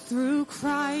 but through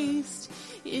Christ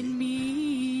in me.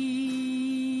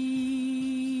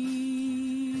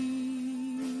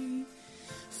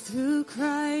 Through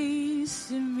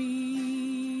Christ in me.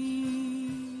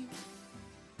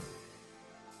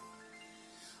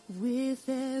 With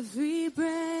every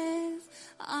breath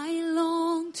I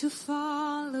long to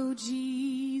follow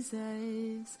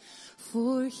Jesus,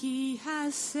 for he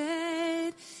has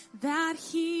said that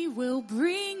he will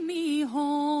bring me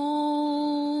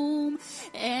home.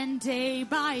 And day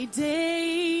by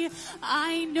day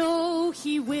I know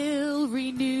he will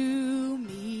renew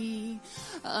me,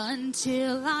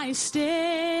 until I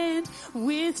stand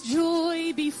with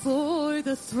joy before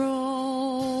the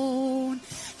throne.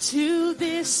 To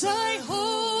this I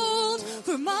hold,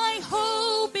 for my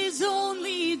hope is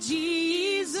only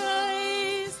Jesus,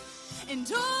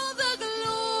 and all the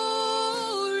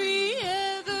glory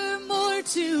evermore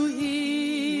to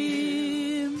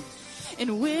him.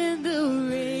 And when the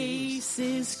race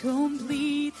is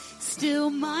complete,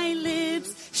 still my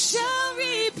lips shall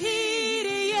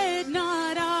repeat, yet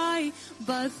not I,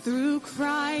 but through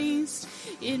Christ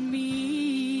in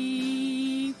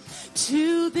me.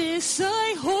 To this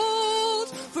I hold,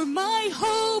 for my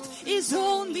hope is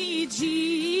only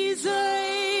Jesus,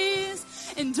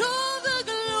 and all the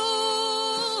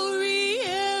glory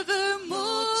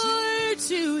evermore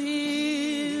to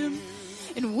him.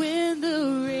 And when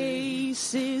the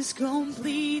race is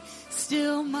complete,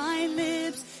 still my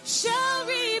lips shall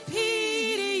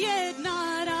repeat, yet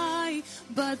not I,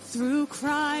 but through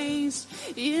Christ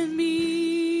in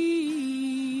me.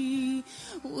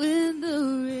 When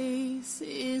the race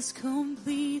is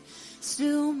complete,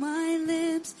 still my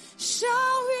lips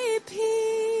shall repeat,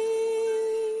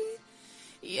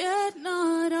 yet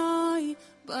not I,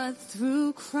 but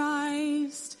through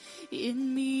Christ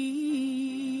in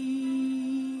me.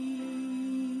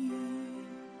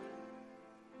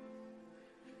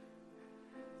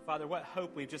 Father, what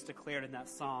hope we've just declared in that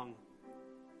song.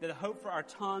 That the hope for our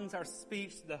tongues, our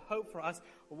speech, the hope for us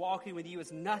walking with you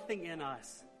is nothing in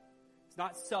us. It's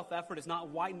not self-effort. It's not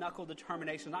white-knuckle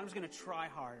determination. I'm just going to try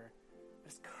harder.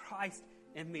 It's Christ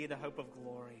in me, the hope of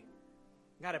glory.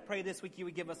 God, I pray this week you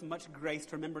would give us much grace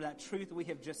to remember that truth that we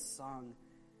have just sung.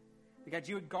 God,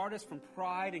 you would guard us from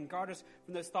pride and guard us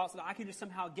from those thoughts that I can just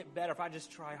somehow get better if I just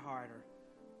try harder.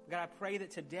 God, I pray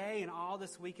that today and all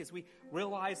this week as we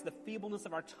realize the feebleness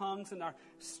of our tongues and our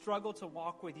struggle to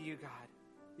walk with you, God,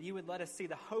 that you would let us see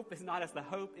the hope is not us, the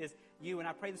hope is you. And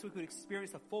I pray this week we would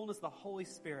experience the fullness of the Holy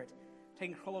Spirit,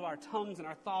 taking control of our tongues and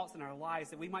our thoughts and our lives,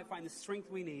 that we might find the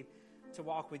strength we need to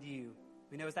walk with you.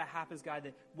 We know as that happens, God,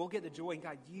 that we'll get the joy, and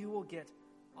God, you will get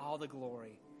all the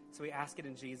glory. So we ask it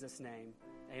in Jesus' name.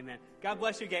 Amen. God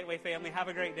bless you, Gateway family. Have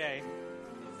a great day.